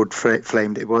was wood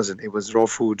flamed. It wasn't. It was raw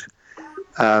food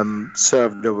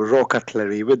served over raw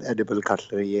cutlery with edible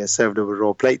cutlery, served over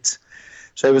raw plates.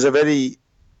 So it was a very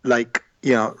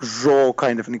raw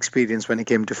kind of an experience when it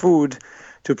came to food,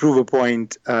 to prove a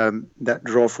point that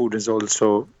raw food is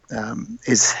also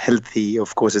is healthy.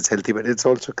 Of course, it's healthy, but it's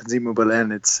also consumable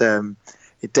and it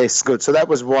tastes good. So that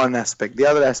was one aspect. The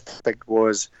other aspect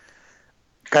was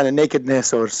kind of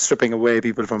nakedness or stripping away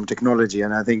people from technology.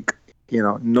 And I think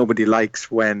nobody likes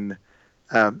when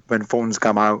phones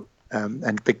come out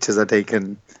and pictures are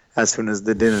taken as soon as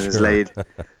the dinner is laid.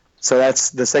 So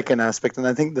that's the second aspect. And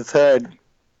I think the third,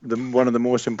 one of the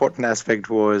most important aspect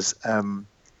was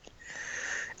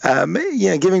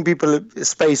giving people a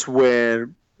space where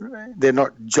they're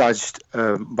not judged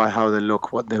by how they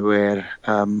look, what they wear,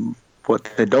 what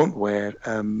they don't wear,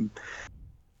 and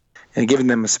giving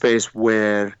them a space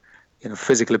where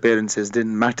physical appearances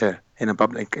didn't matter in a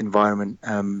public environment.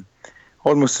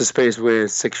 Almost a space where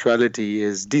sexuality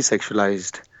is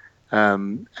desexualized,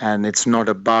 and it's not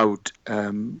about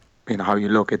how you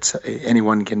look. It's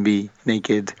anyone can be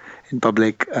naked in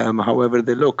public, however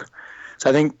they look. So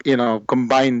I think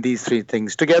combine these three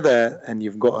things together, and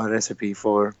you've got a recipe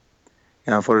for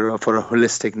a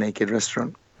holistic naked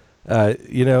restaurant.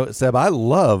 Seb, I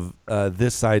love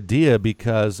this idea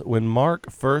because when Mark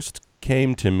first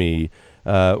came to me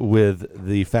with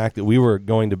the fact that we were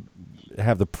going to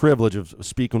have the privilege of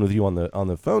speaking with you on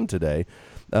the phone today,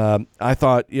 I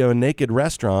thought, a naked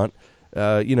restaurant,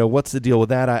 what's the deal with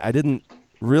that? I didn't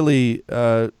really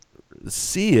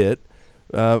see it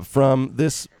from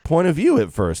this point of view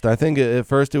at first. I think at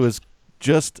first it was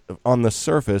just on the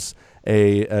surface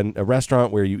a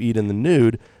restaurant where you eat in the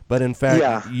nude, but in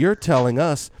fact you're telling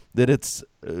us that it's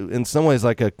in some ways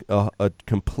like a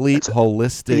complete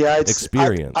holistic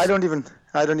experience. I don't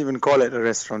even call it a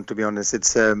restaurant, to be honest.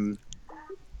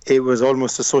 It was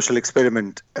almost a social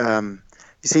experiment. You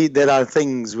see, there are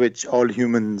things which all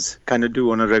humans kind of do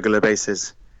on a regular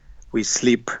basis. We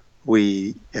sleep,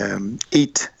 we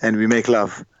eat, and we make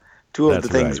love. Two of the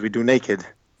things we do naked.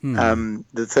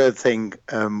 The third thing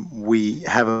we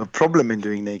have a problem in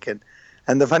doing naked.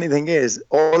 And the funny thing is,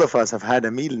 all of us have had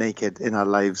a meal naked in our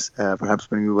lives, perhaps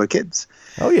when we were kids.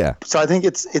 Oh yeah. So I think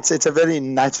it's a very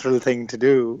natural thing to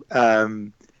do.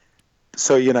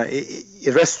 So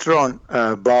a restaurant,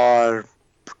 bar,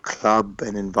 club,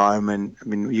 and environment. I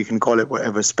mean, you can call it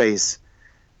whatever space,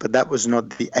 but that was not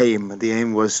the aim. The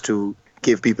aim was to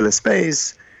give people a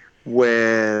space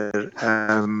where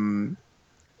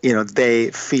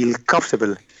they feel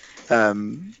comfortable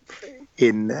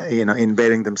in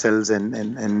bearing themselves,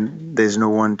 and there's no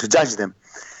one to judge them.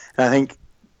 And I think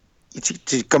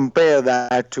to compare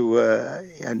that to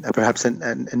perhaps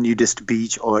a nudist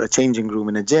beach or a changing room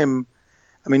in a gym,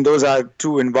 I mean, those are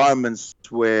two environments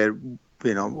where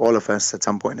all of us at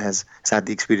some point has had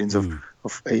the experience of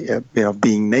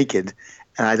being naked,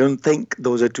 and I don't think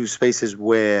those are two spaces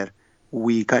where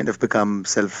we kind of become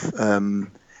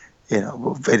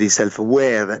very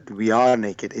self-aware that we are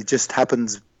naked. It just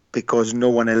happens because no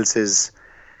one else is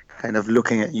kind of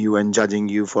looking at you and judging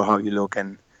you for how you look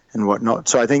and whatnot.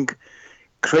 So I think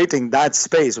creating that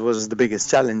space was the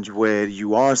biggest challenge, where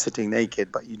you are sitting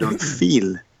naked, but you don't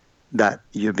feel that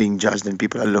you're being judged and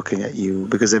people are looking at you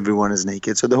because everyone is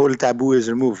naked. So the whole taboo is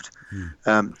removed.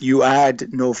 You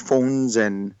add no phones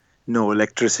and no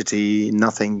electricity,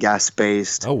 nothing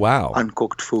gas-based. Oh, wow.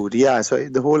 Uncooked food. Yeah, so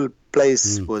the whole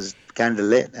place was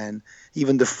candlelit, and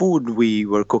even the food we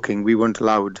were cooking, we weren't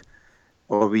allowed,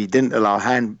 or we didn't allow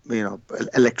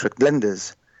electric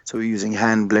blenders. So we're using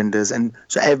hand blenders, and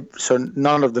so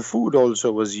none of the food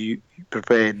also was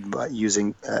prepared by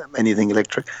using anything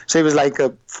electric. So it was like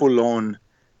a full-on,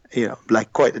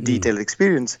 like quite a detailed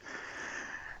experience.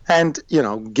 And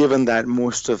given that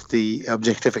most of the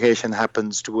objectification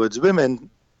happens towards women,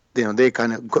 they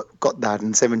kind of got that,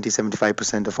 and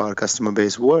 75% of our customer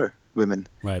base were women.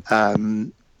 Right.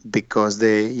 Because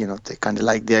they kind of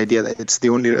like the idea that it's the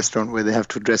only restaurant where they have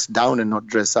to dress down and not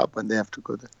dress up when they have to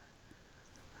go there.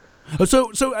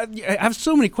 So I have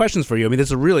so many questions for you. I mean, this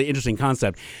is a really interesting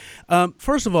concept.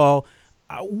 First of all,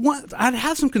 I'd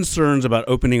have some concerns about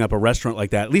opening up a restaurant like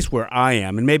that, at least where I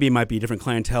am, and maybe it might be a different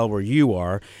clientele where you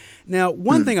are. Now,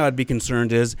 one thing I'd be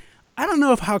concerned is, I don't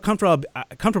know how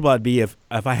comfortable I'd be if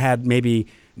I had maybe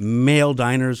male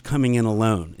diners coming in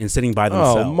alone and sitting by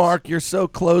themselves. Oh, Mark, you're so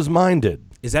close-minded.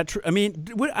 Is that true? I mean,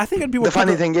 I think it'd be... The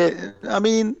funny thing is,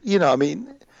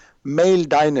 male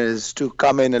diners to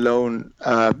come in alone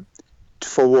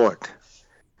for what?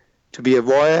 To be a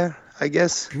voyeur, I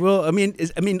guess? Well,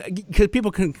 because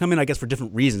people can come in, I guess, for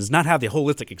different reasons, not have the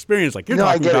holistic experience like you're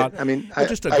talking about. I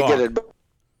get it. I get it.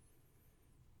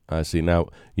 I see. Now,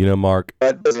 Mark...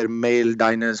 But male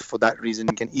diners, for that reason,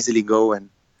 can easily go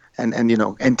and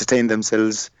entertain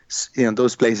themselves.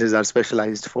 Those places are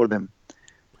specialized for them.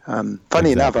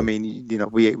 Funny enough,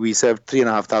 we served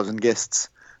 3,500 guests,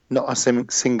 not a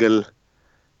single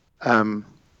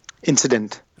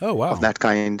incident of that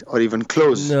kind, or even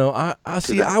close. No, I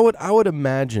see. I would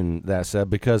imagine that, Seb,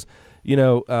 because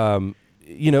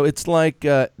it's like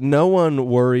no one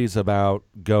worries about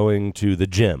going to the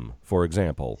gym, for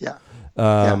example. Yeah.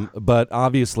 But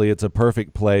obviously, it's a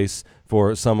perfect place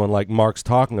for someone like Mark's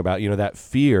talking about, that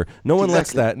fear. No one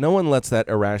lets that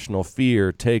irrational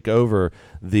fear take over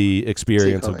the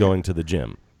experience of going to the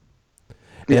gym.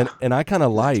 Yeah. And I kind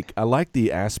of like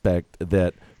the aspect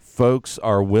that folks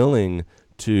are willing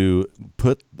to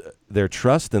put their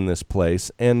trust in this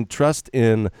place and trust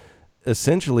in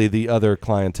essentially the other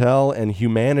clientele and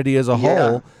humanity as a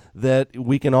whole, that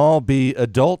we can all be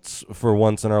adults for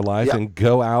once in our life and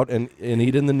go out and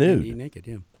eat in the nude. Eat naked,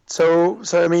 yeah. So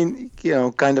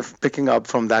kind of picking up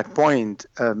from that point,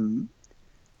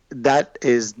 that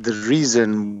is the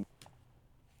reason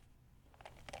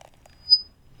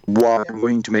why I'm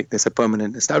going to make this a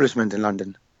permanent establishment in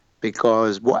London.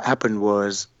 Because what happened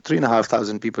was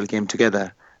 3,500 people came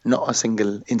together, not a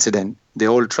single incident. They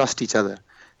all trust each other.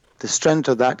 The strength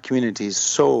of that community is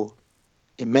so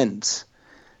immense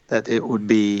that it would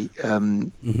be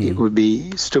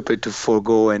stupid to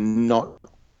forego and not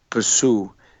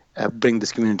pursue. Bring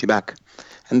this community back,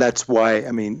 and that's why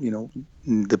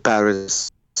the Paris.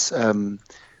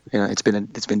 It's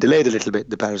been delayed a little bit,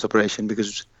 the Paris operation,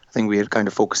 because I think we are kind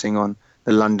of focusing on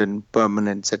the London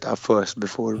permanent setup first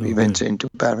before we venture into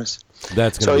Paris.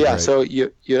 That's great. So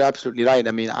you're absolutely right.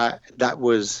 That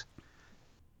was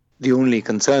the only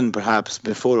concern perhaps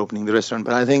before opening the restaurant,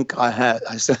 but I think I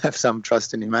still have some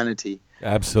trust in humanity.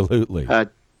 Absolutely.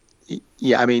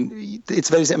 It's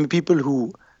very people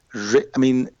who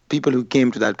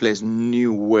came to that place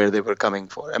knew where they were coming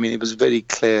for. It was very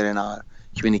clear in our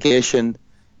communication,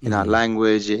 in our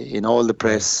language, in all the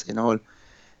press, in all.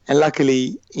 And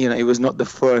luckily, it was not the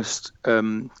first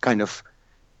kind of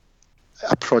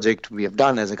a project we have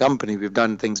done as a company. We've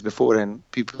done things before, and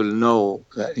people know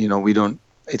that we don't.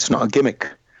 It's not a gimmick,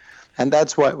 and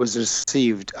that's why it was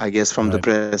received, I guess, from the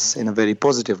press in a very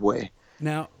positive way.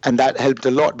 Now, and that helped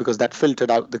a lot because that filtered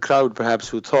out the crowd, perhaps,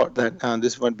 who thought that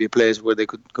this might be a place where they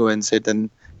could go and sit and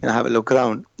have a look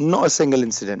around. Not a single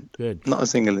incident. Good. Not a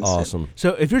single incident. Awesome.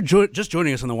 So if you're just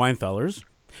joining us on the Winefellers,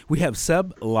 we have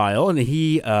Seb Lyle, and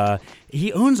he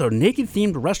owns a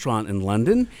naked-themed restaurant in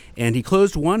London, and he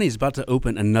closed one. He's about to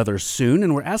open another soon,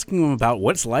 and we're asking him about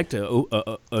what it's like to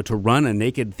run a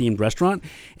naked-themed restaurant,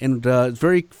 and it's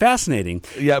very fascinating.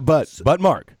 Yeah, but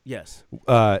Mark. Yes.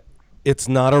 It's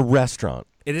not a restaurant.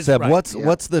 It is. Seb, right.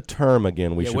 what's the term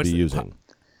again we should be using?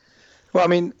 Well,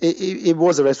 it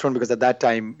was a restaurant because at that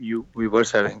time we were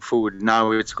serving food. Now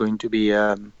it's going to be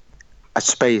a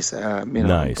space,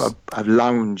 nice. a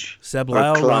lounge, Seb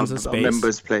Lyle club, runs a space. A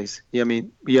members' place.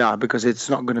 Because it's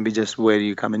not going to be just where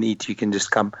you come and eat. You can just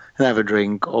come and have a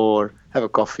drink or have a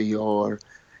coffee or,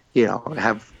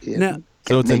 have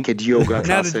naked yoga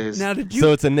classes.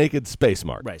 So it's a naked space,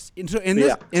 Mark. Right.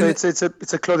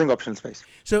 It's a clothing optional space.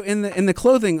 So in the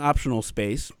clothing optional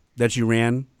space that you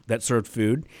ran that served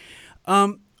food,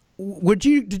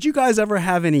 did you guys ever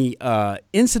have any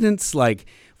incidents like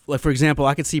for example,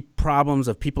 I could see problems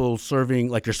of people serving,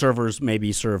 like your servers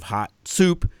maybe serve hot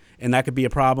soup, and that could be a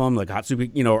problem, like hot soup,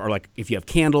 or like if you have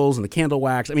candles and the candle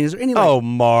wax. Is there any?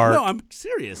 Mark. No, I'm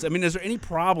serious. Is there any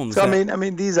problems? So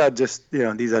these are just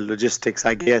these are logistics,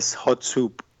 I guess. Hot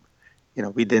soup,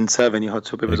 we didn't serve any hot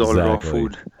soup. It was all raw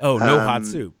food. Oh, no hot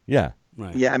soup. Yeah.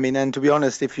 Right. Yeah, and to be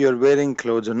honest, if you're wearing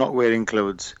clothes or not wearing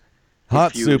clothes,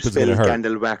 hot soup is going to hurt.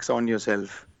 Candle wax on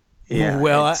yourself, Yeah.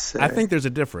 Well, it's, I think there's a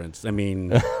difference. I mean,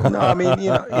 no, I mean,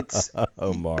 it's.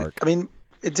 Oh, Mark. I mean,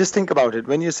 just think about it.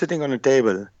 When you're sitting on a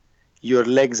table, your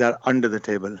legs are under the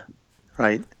table,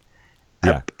 right?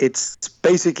 Yeah. It's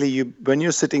basically when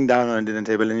you're sitting down under the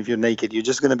table, and if you're naked, you're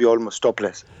just going to be almost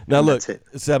topless. Now, And look, that's it.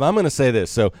 Seb, I'm going to say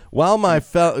this. So while my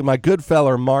good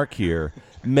feller Mark here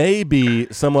may be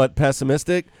somewhat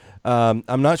pessimistic,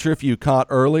 I'm not sure if you caught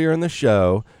earlier in the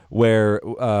show where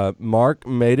Mark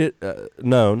made it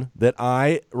known that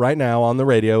I, right now on the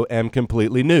radio, am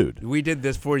completely nude. we did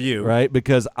this for you. Right?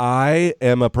 Because I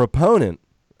am a proponent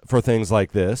for things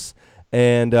like this.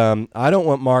 And I don't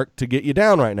want Mark to get you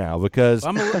down right now because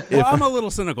I'm a little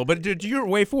cynical, but you're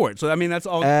way for it. So I mean, that's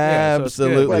all.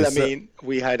 Absolutely. Well, I So- mean,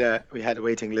 we had a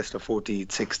waiting list of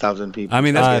 46,000 people. I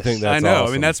mean, I think that's I know. I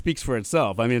awesome. mean, that speaks for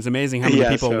itself. I mean, it's amazing how many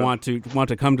Yeah, people so- want to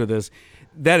come to this.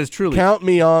 That is truly. count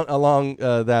me on along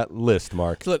that list,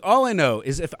 Mark. So look, all I know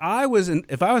is if I was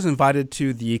invited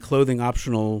to the clothing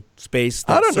optional space,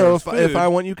 that I don't know serves if food, I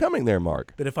want you coming there,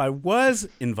 Mark. But if I was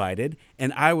invited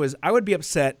and I would be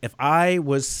upset if I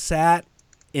was sat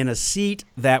in a seat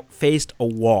that faced a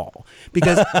wall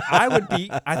because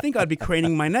I think I'd be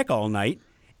craning my neck all night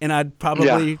and I'd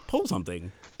probably pull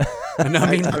something. And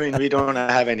I mean, we don't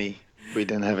have any. We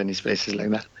don't have any spaces like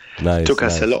that. Nice. It took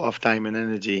us nice. a lot of time and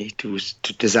energy to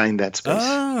design that space.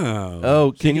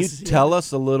 Oh, can you tell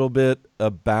us a little bit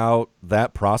about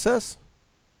that process?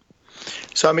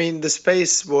 So, I mean, the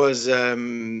space was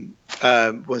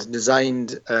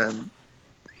designed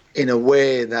in a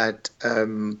way that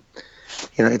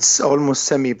it's almost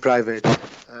semi-private.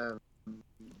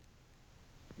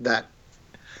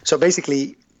 So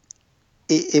basically,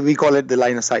 we call it the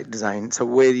line of sight design. So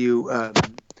where you,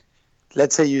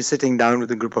 let's say you're sitting down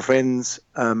with a group of friends,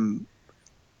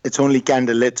 it's only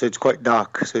candlelit, so it's quite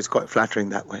dark, so it's quite flattering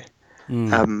that way.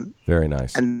 Very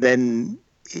nice. And then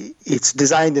it's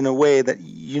designed in a way that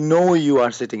you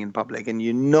are sitting in public and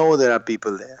there are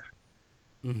people there,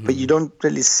 but you don't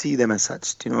really see them as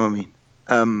such. Do you know what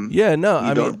I mean? Yeah, no,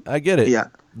 I mean, I get it. Yeah.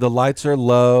 The lights are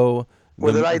low.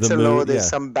 Well, the lights are low. mood-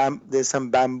 There's yeah. some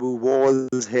bamboo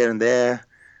walls here and there,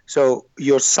 so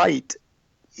your sight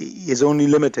is only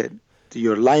limited.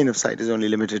 Your line of sight is only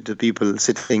limited to people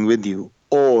sitting with you,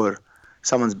 or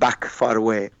someone's back far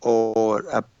away, or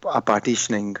a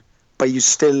partitioning. But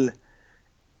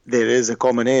there is a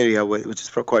common area which is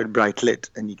quite bright lit,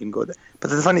 and you can go there.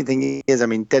 But the funny thing is, I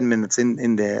mean, 10 minutes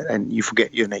in there, and you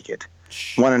forget you're naked.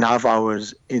 1.5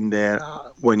 hours in there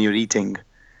when you're eating.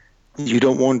 You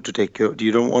don't want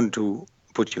to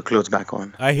put your clothes back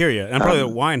on. I hear you, and probably the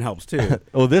wine helps too.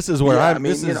 Oh, this is where Yeah, I'm.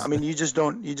 this is, you just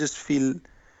feel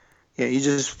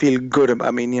good.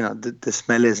 I mean, the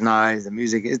smell is nice, the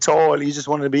music, it's all, you just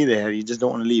want to be there. You just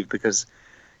don't want to leave because,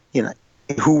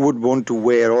 who would want to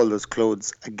wear all those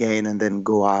clothes again and then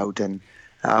go out and,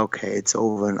 okay, it's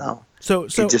over now. So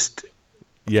It just,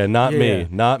 yeah, not Yeah.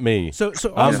 me. So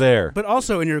I'm also, there. But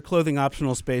also in your clothing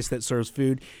optional space that serves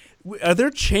food, are there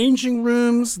changing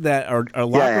rooms that are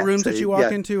locker yeah, rooms so that you walk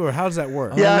yeah. into, or how does that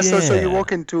work? yeah, so yeah. you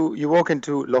walk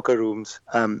into locker rooms.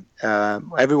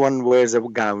 Everyone wears a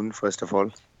gown, first of all.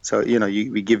 So,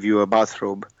 we give you a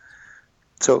bathrobe.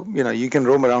 So, you can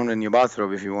roam around in your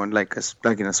bathrobe if you want, like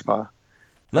in a spa.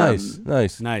 Nice.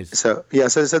 Nice. So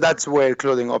so that's where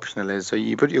clothing optional is. So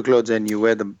you put your clothes in, you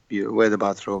wear the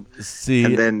bathrobe, See,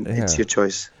 and then yeah. it's your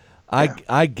choice.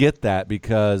 I get that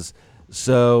because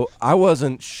I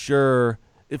wasn't sure.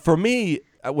 For me,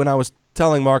 when I was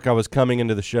telling Mark I was coming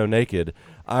into the show naked,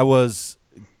 I was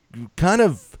kind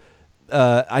of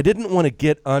I didn't want to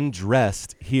get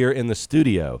undressed here in the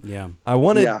studio. Yeah. I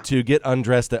wanted Yeah. to get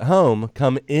undressed at home,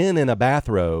 come in a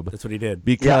bathrobe. That's what he did. Yeah,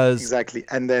 Because exactly.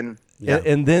 And then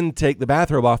and then take the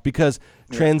bathrobe off because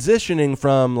transitioning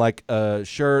from like a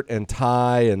shirt and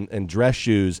tie and dress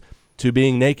shoes to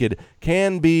being naked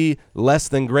can be less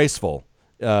than graceful.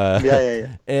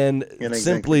 Yeah. And exactly.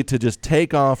 simply to just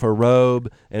take off a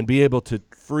robe and be able to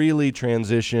freely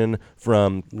transition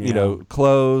from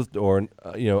clothed or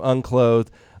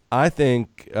unclothed, I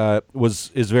think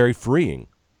is very freeing.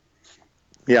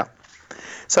 Yeah.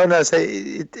 So no,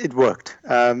 it worked.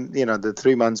 The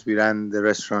 3 months we ran the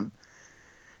restaurant,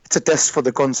 it's a test for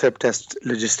the concept, test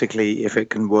logistically if it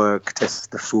can work,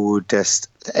 test the food, test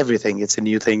everything. It's a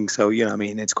new thing, so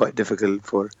it's quite difficult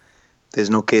there's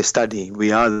no case study.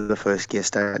 We are the first case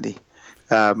study.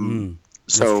 So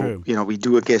true. we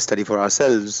do a case study for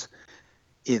ourselves.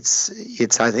 It's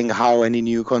I think how any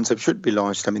new concept should be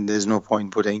launched. I mean, there's no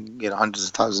point putting hundreds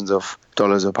of thousands of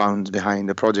dollars or pounds behind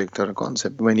a project or a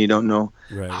concept when you don't know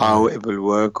how it will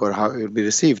work or how it will be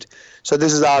received. So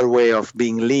this is our way of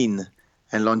being lean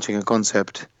and launching a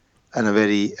concept on a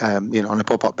very on a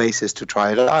pop-up basis to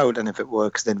try it out, and if it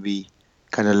works, then we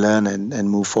kind of learn and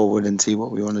move forward and see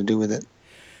what we want to do with it.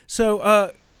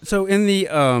 So so in the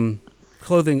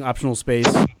clothing optional space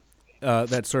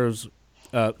that serves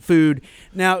food,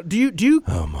 now do you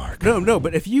Oh, Mark. no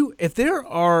but if there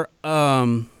are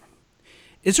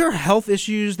is there health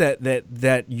issues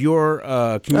that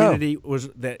your community was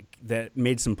that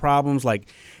made some problems,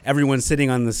 like everyone sitting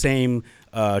on the same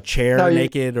chair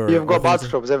naked, or you've got or things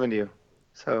bathrobes, haven't you?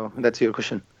 So that's your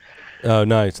question. Oh,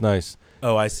 nice.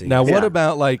 Oh, I see. Now, what Yeah.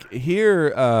 about like here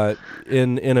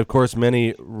in of course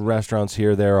many restaurants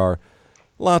here, there are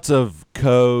lots of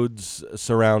codes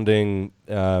surrounding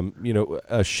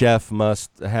a chef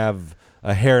must have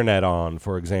a hairnet on,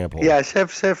 for example. Yeah,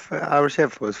 our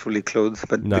chef was fully clothed,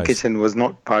 but Nice. the kitchen was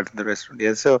not part of the restaurant.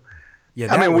 Yeah, so Yeah,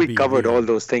 I that mean, would we be covered weird. all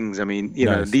those things. I mean, you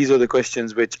know, Nice. these are the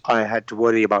questions which I had to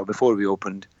worry about before we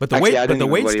opened. But the Actually, I didn't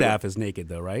even wait worry staff is naked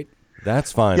though, right?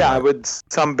 That's fine. Yeah, Mark. with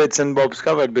some bits and bobs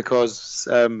covered because,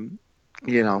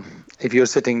 if you're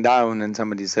sitting down and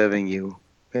somebody's serving you,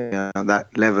 that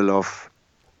level of,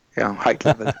 height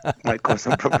level might cause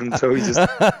some problems. So we just,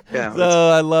 So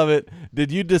I love it.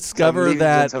 Did you discover leaves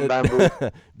that? and some bamboo.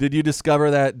 Did you discover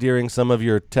that during some of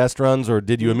your test runs, or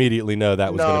did you immediately know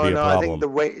that was going to be a I problem?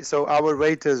 think so our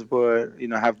waiters were,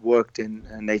 have worked in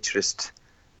naturist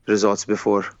resorts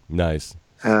before. Nice.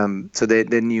 So they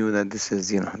knew that this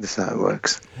is how it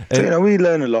works. And- So we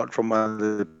learn a lot from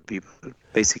other people.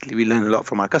 Basically, we learn a lot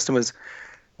from our customers.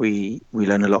 We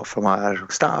learn a lot from our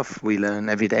staff. We learn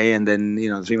every day, and then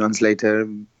 3 months later,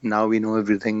 now we know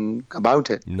everything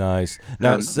about it. Nice.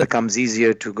 Now, Becomes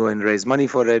easier to go and raise money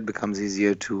for it. Becomes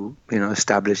easier to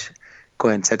go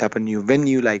and set up a new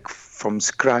venue like from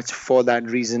scratch for that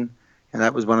reason. And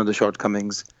that was one of the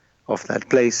shortcomings of that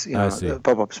place. I see. The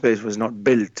pop-up space was not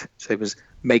built, so it was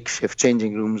makeshift.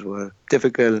 Changing rooms were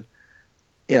difficult.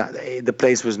 The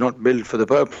place was not built for the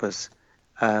purpose.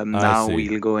 Now see.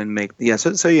 we'll go and make it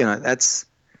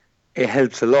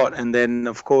helps a lot. And then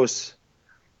of course,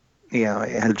 it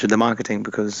helps with the marketing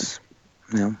because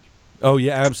Oh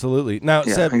yeah, absolutely. Now,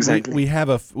 Yeah, Seb, exactly. we have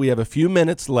a few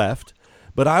minutes left,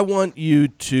 but I want you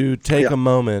to take a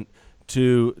moment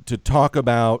to talk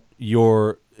about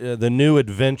your the new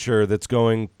adventure that's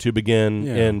going to begin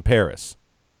in Paris.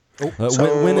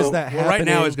 When is that happening? Right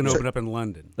now, it's going to open up in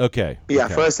London. Okay. Yeah,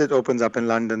 okay. first it opens up in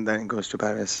London, then it goes to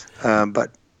Paris. But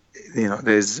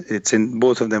it's in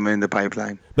both of them are in the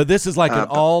pipeline. But this is like an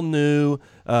all new.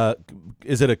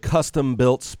 Is it a custom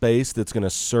built space that's going to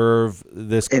serve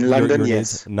this In London?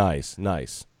 needs? Yes.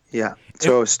 Nice. Yeah.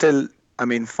 So still,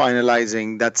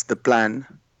 finalizing. That's the plan.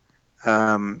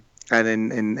 And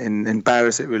in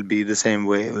Paris, it will be the same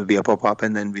way. It will be a pop-up,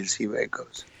 and then we'll see where it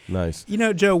goes. Nice.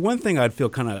 Joe, one thing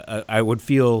I would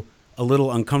feel a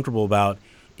little uncomfortable about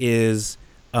is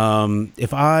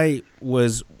if a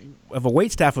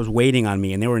wait staff was waiting on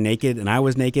me and they were naked and I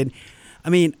was naked. I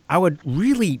mean, I would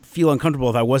really feel uncomfortable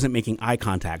if I wasn't making eye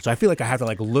contact. So I feel like I have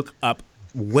to look up,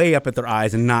 way up at their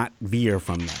eyes, and not veer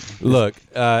from them. Look,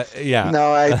 yeah.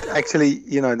 No, I actually,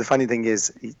 the funny thing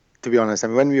is, to be honest,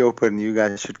 when we open, you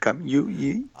guys should come.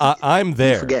 I'm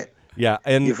there. You forget. Yeah,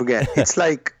 and You forget. It's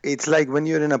like when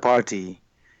you're in a party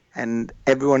and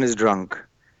everyone is drunk.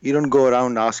 You don't go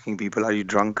around asking people, "Are you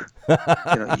drunk?"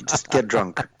 You just get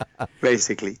drunk.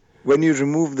 Basically, when you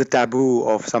remove the taboo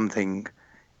of something,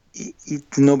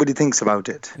 nobody thinks about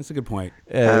it. That's a good point.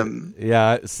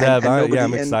 yeah, Seb,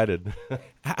 I'm excited.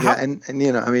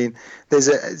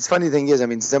 It's funny thing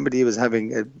is, somebody was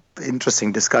having an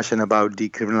interesting discussion about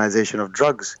decriminalization of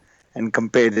drugs and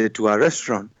compared it to our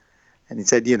restaurant. And he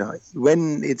said,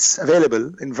 when it's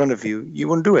available in front of you, you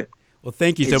won't do it. Well,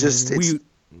 thank you.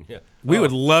 We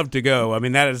would love to go. I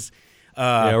mean, that is.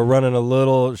 We're running a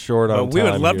little short on time. We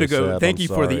would love here, to go. Seb. Thank I'm you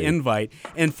for the sorry. invite.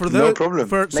 And for No problem.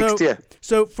 Next year.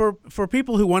 So for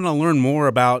people who want to learn more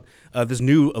about this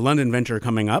new London venture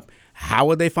coming up, how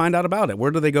would they find out about it?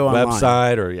 Where do they go online?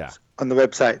 Website or On the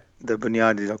website,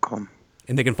 thebunyadi.com.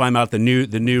 And they can find out the new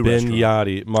restaurant.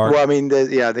 Binyadi. Mark. Well,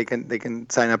 they can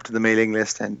sign up to the mailing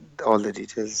list and all the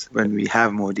details. When we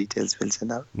have more details, we'll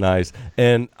send out. Nice.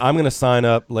 And I'm going to sign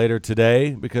up later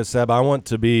today because, Seb, I want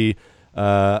to be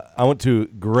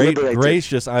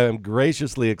Liberated. I am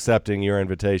graciously accepting your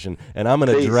invitation, and I'm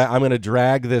going to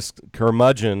drag this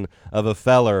curmudgeon of a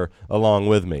feller along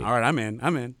with me. All right, I'm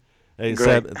in. Hey,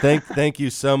 Great. Seb, thank you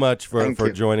so much for Thank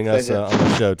you. joining us Pleasure. on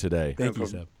the show today. Thank you,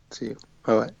 problem. Seb. See you.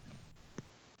 Bye-bye.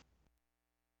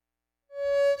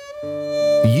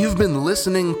 You've been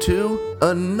listening to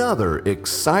another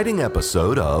exciting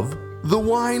episode of The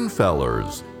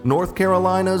Winefellers, North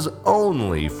Carolina's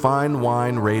only fine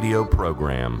wine radio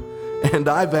program. And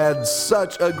I've had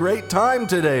such a great time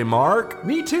today, Mark.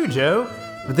 Me too, Joe.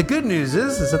 But the good news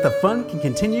is that the fun can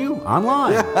continue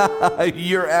online.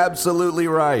 You're absolutely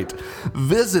right.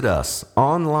 Visit us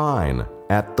online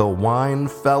at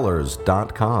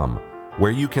thewinefellers.com,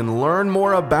 where you can learn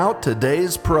more about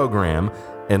today's program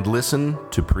and listen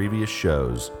to previous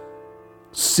shows.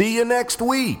 See you next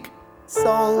week.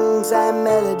 Songs and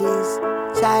melodies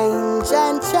change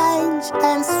and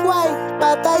sway,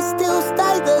 but they still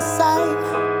stay the same.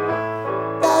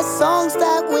 The songs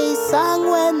that we sang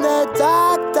when the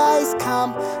dark days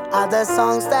come are the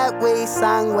songs that we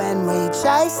sang when we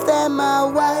chased them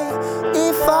away.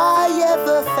 If I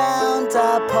ever found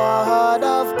a pot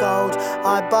of gold,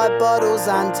 I'd buy bottles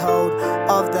untold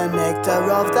of the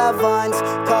nectar of the vines.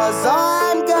 'Cause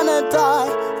I'm gonna die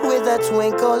with a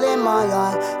twinkle in my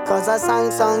eye, 'cause I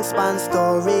sang songs, spun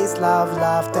stories, loved,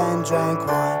 laughed and drank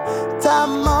wine.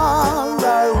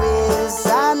 Tomorrow is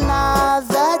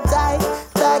another day.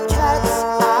 The cats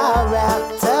are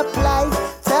out to play.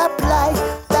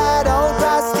 That old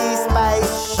rusty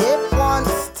spaceship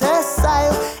wants to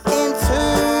sail into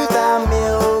the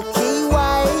Milky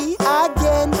Way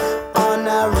again on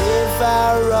a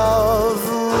river of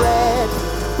red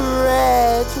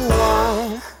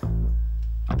wine.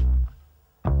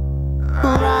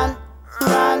 Run,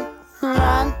 run,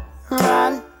 run,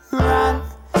 run, run,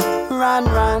 run, run,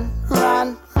 run,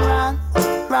 run,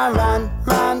 run, run,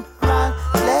 run, run.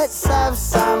 Let's have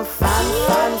some fun,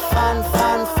 fun, fun,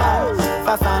 fun, fun,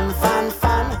 fun, fun, fun,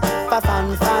 fun, fun,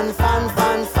 fun, fun, fun,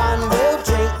 fun, fun. We'll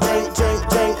drink, drink, drink,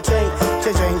 drink, drink,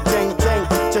 to drink, drink, drink,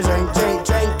 to drink, drink,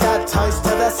 drink. A toast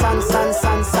to the sun, sun,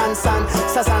 sun, sun, sun,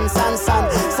 sun, sun, sun, sun,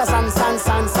 sun, sun,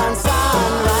 sun, sun.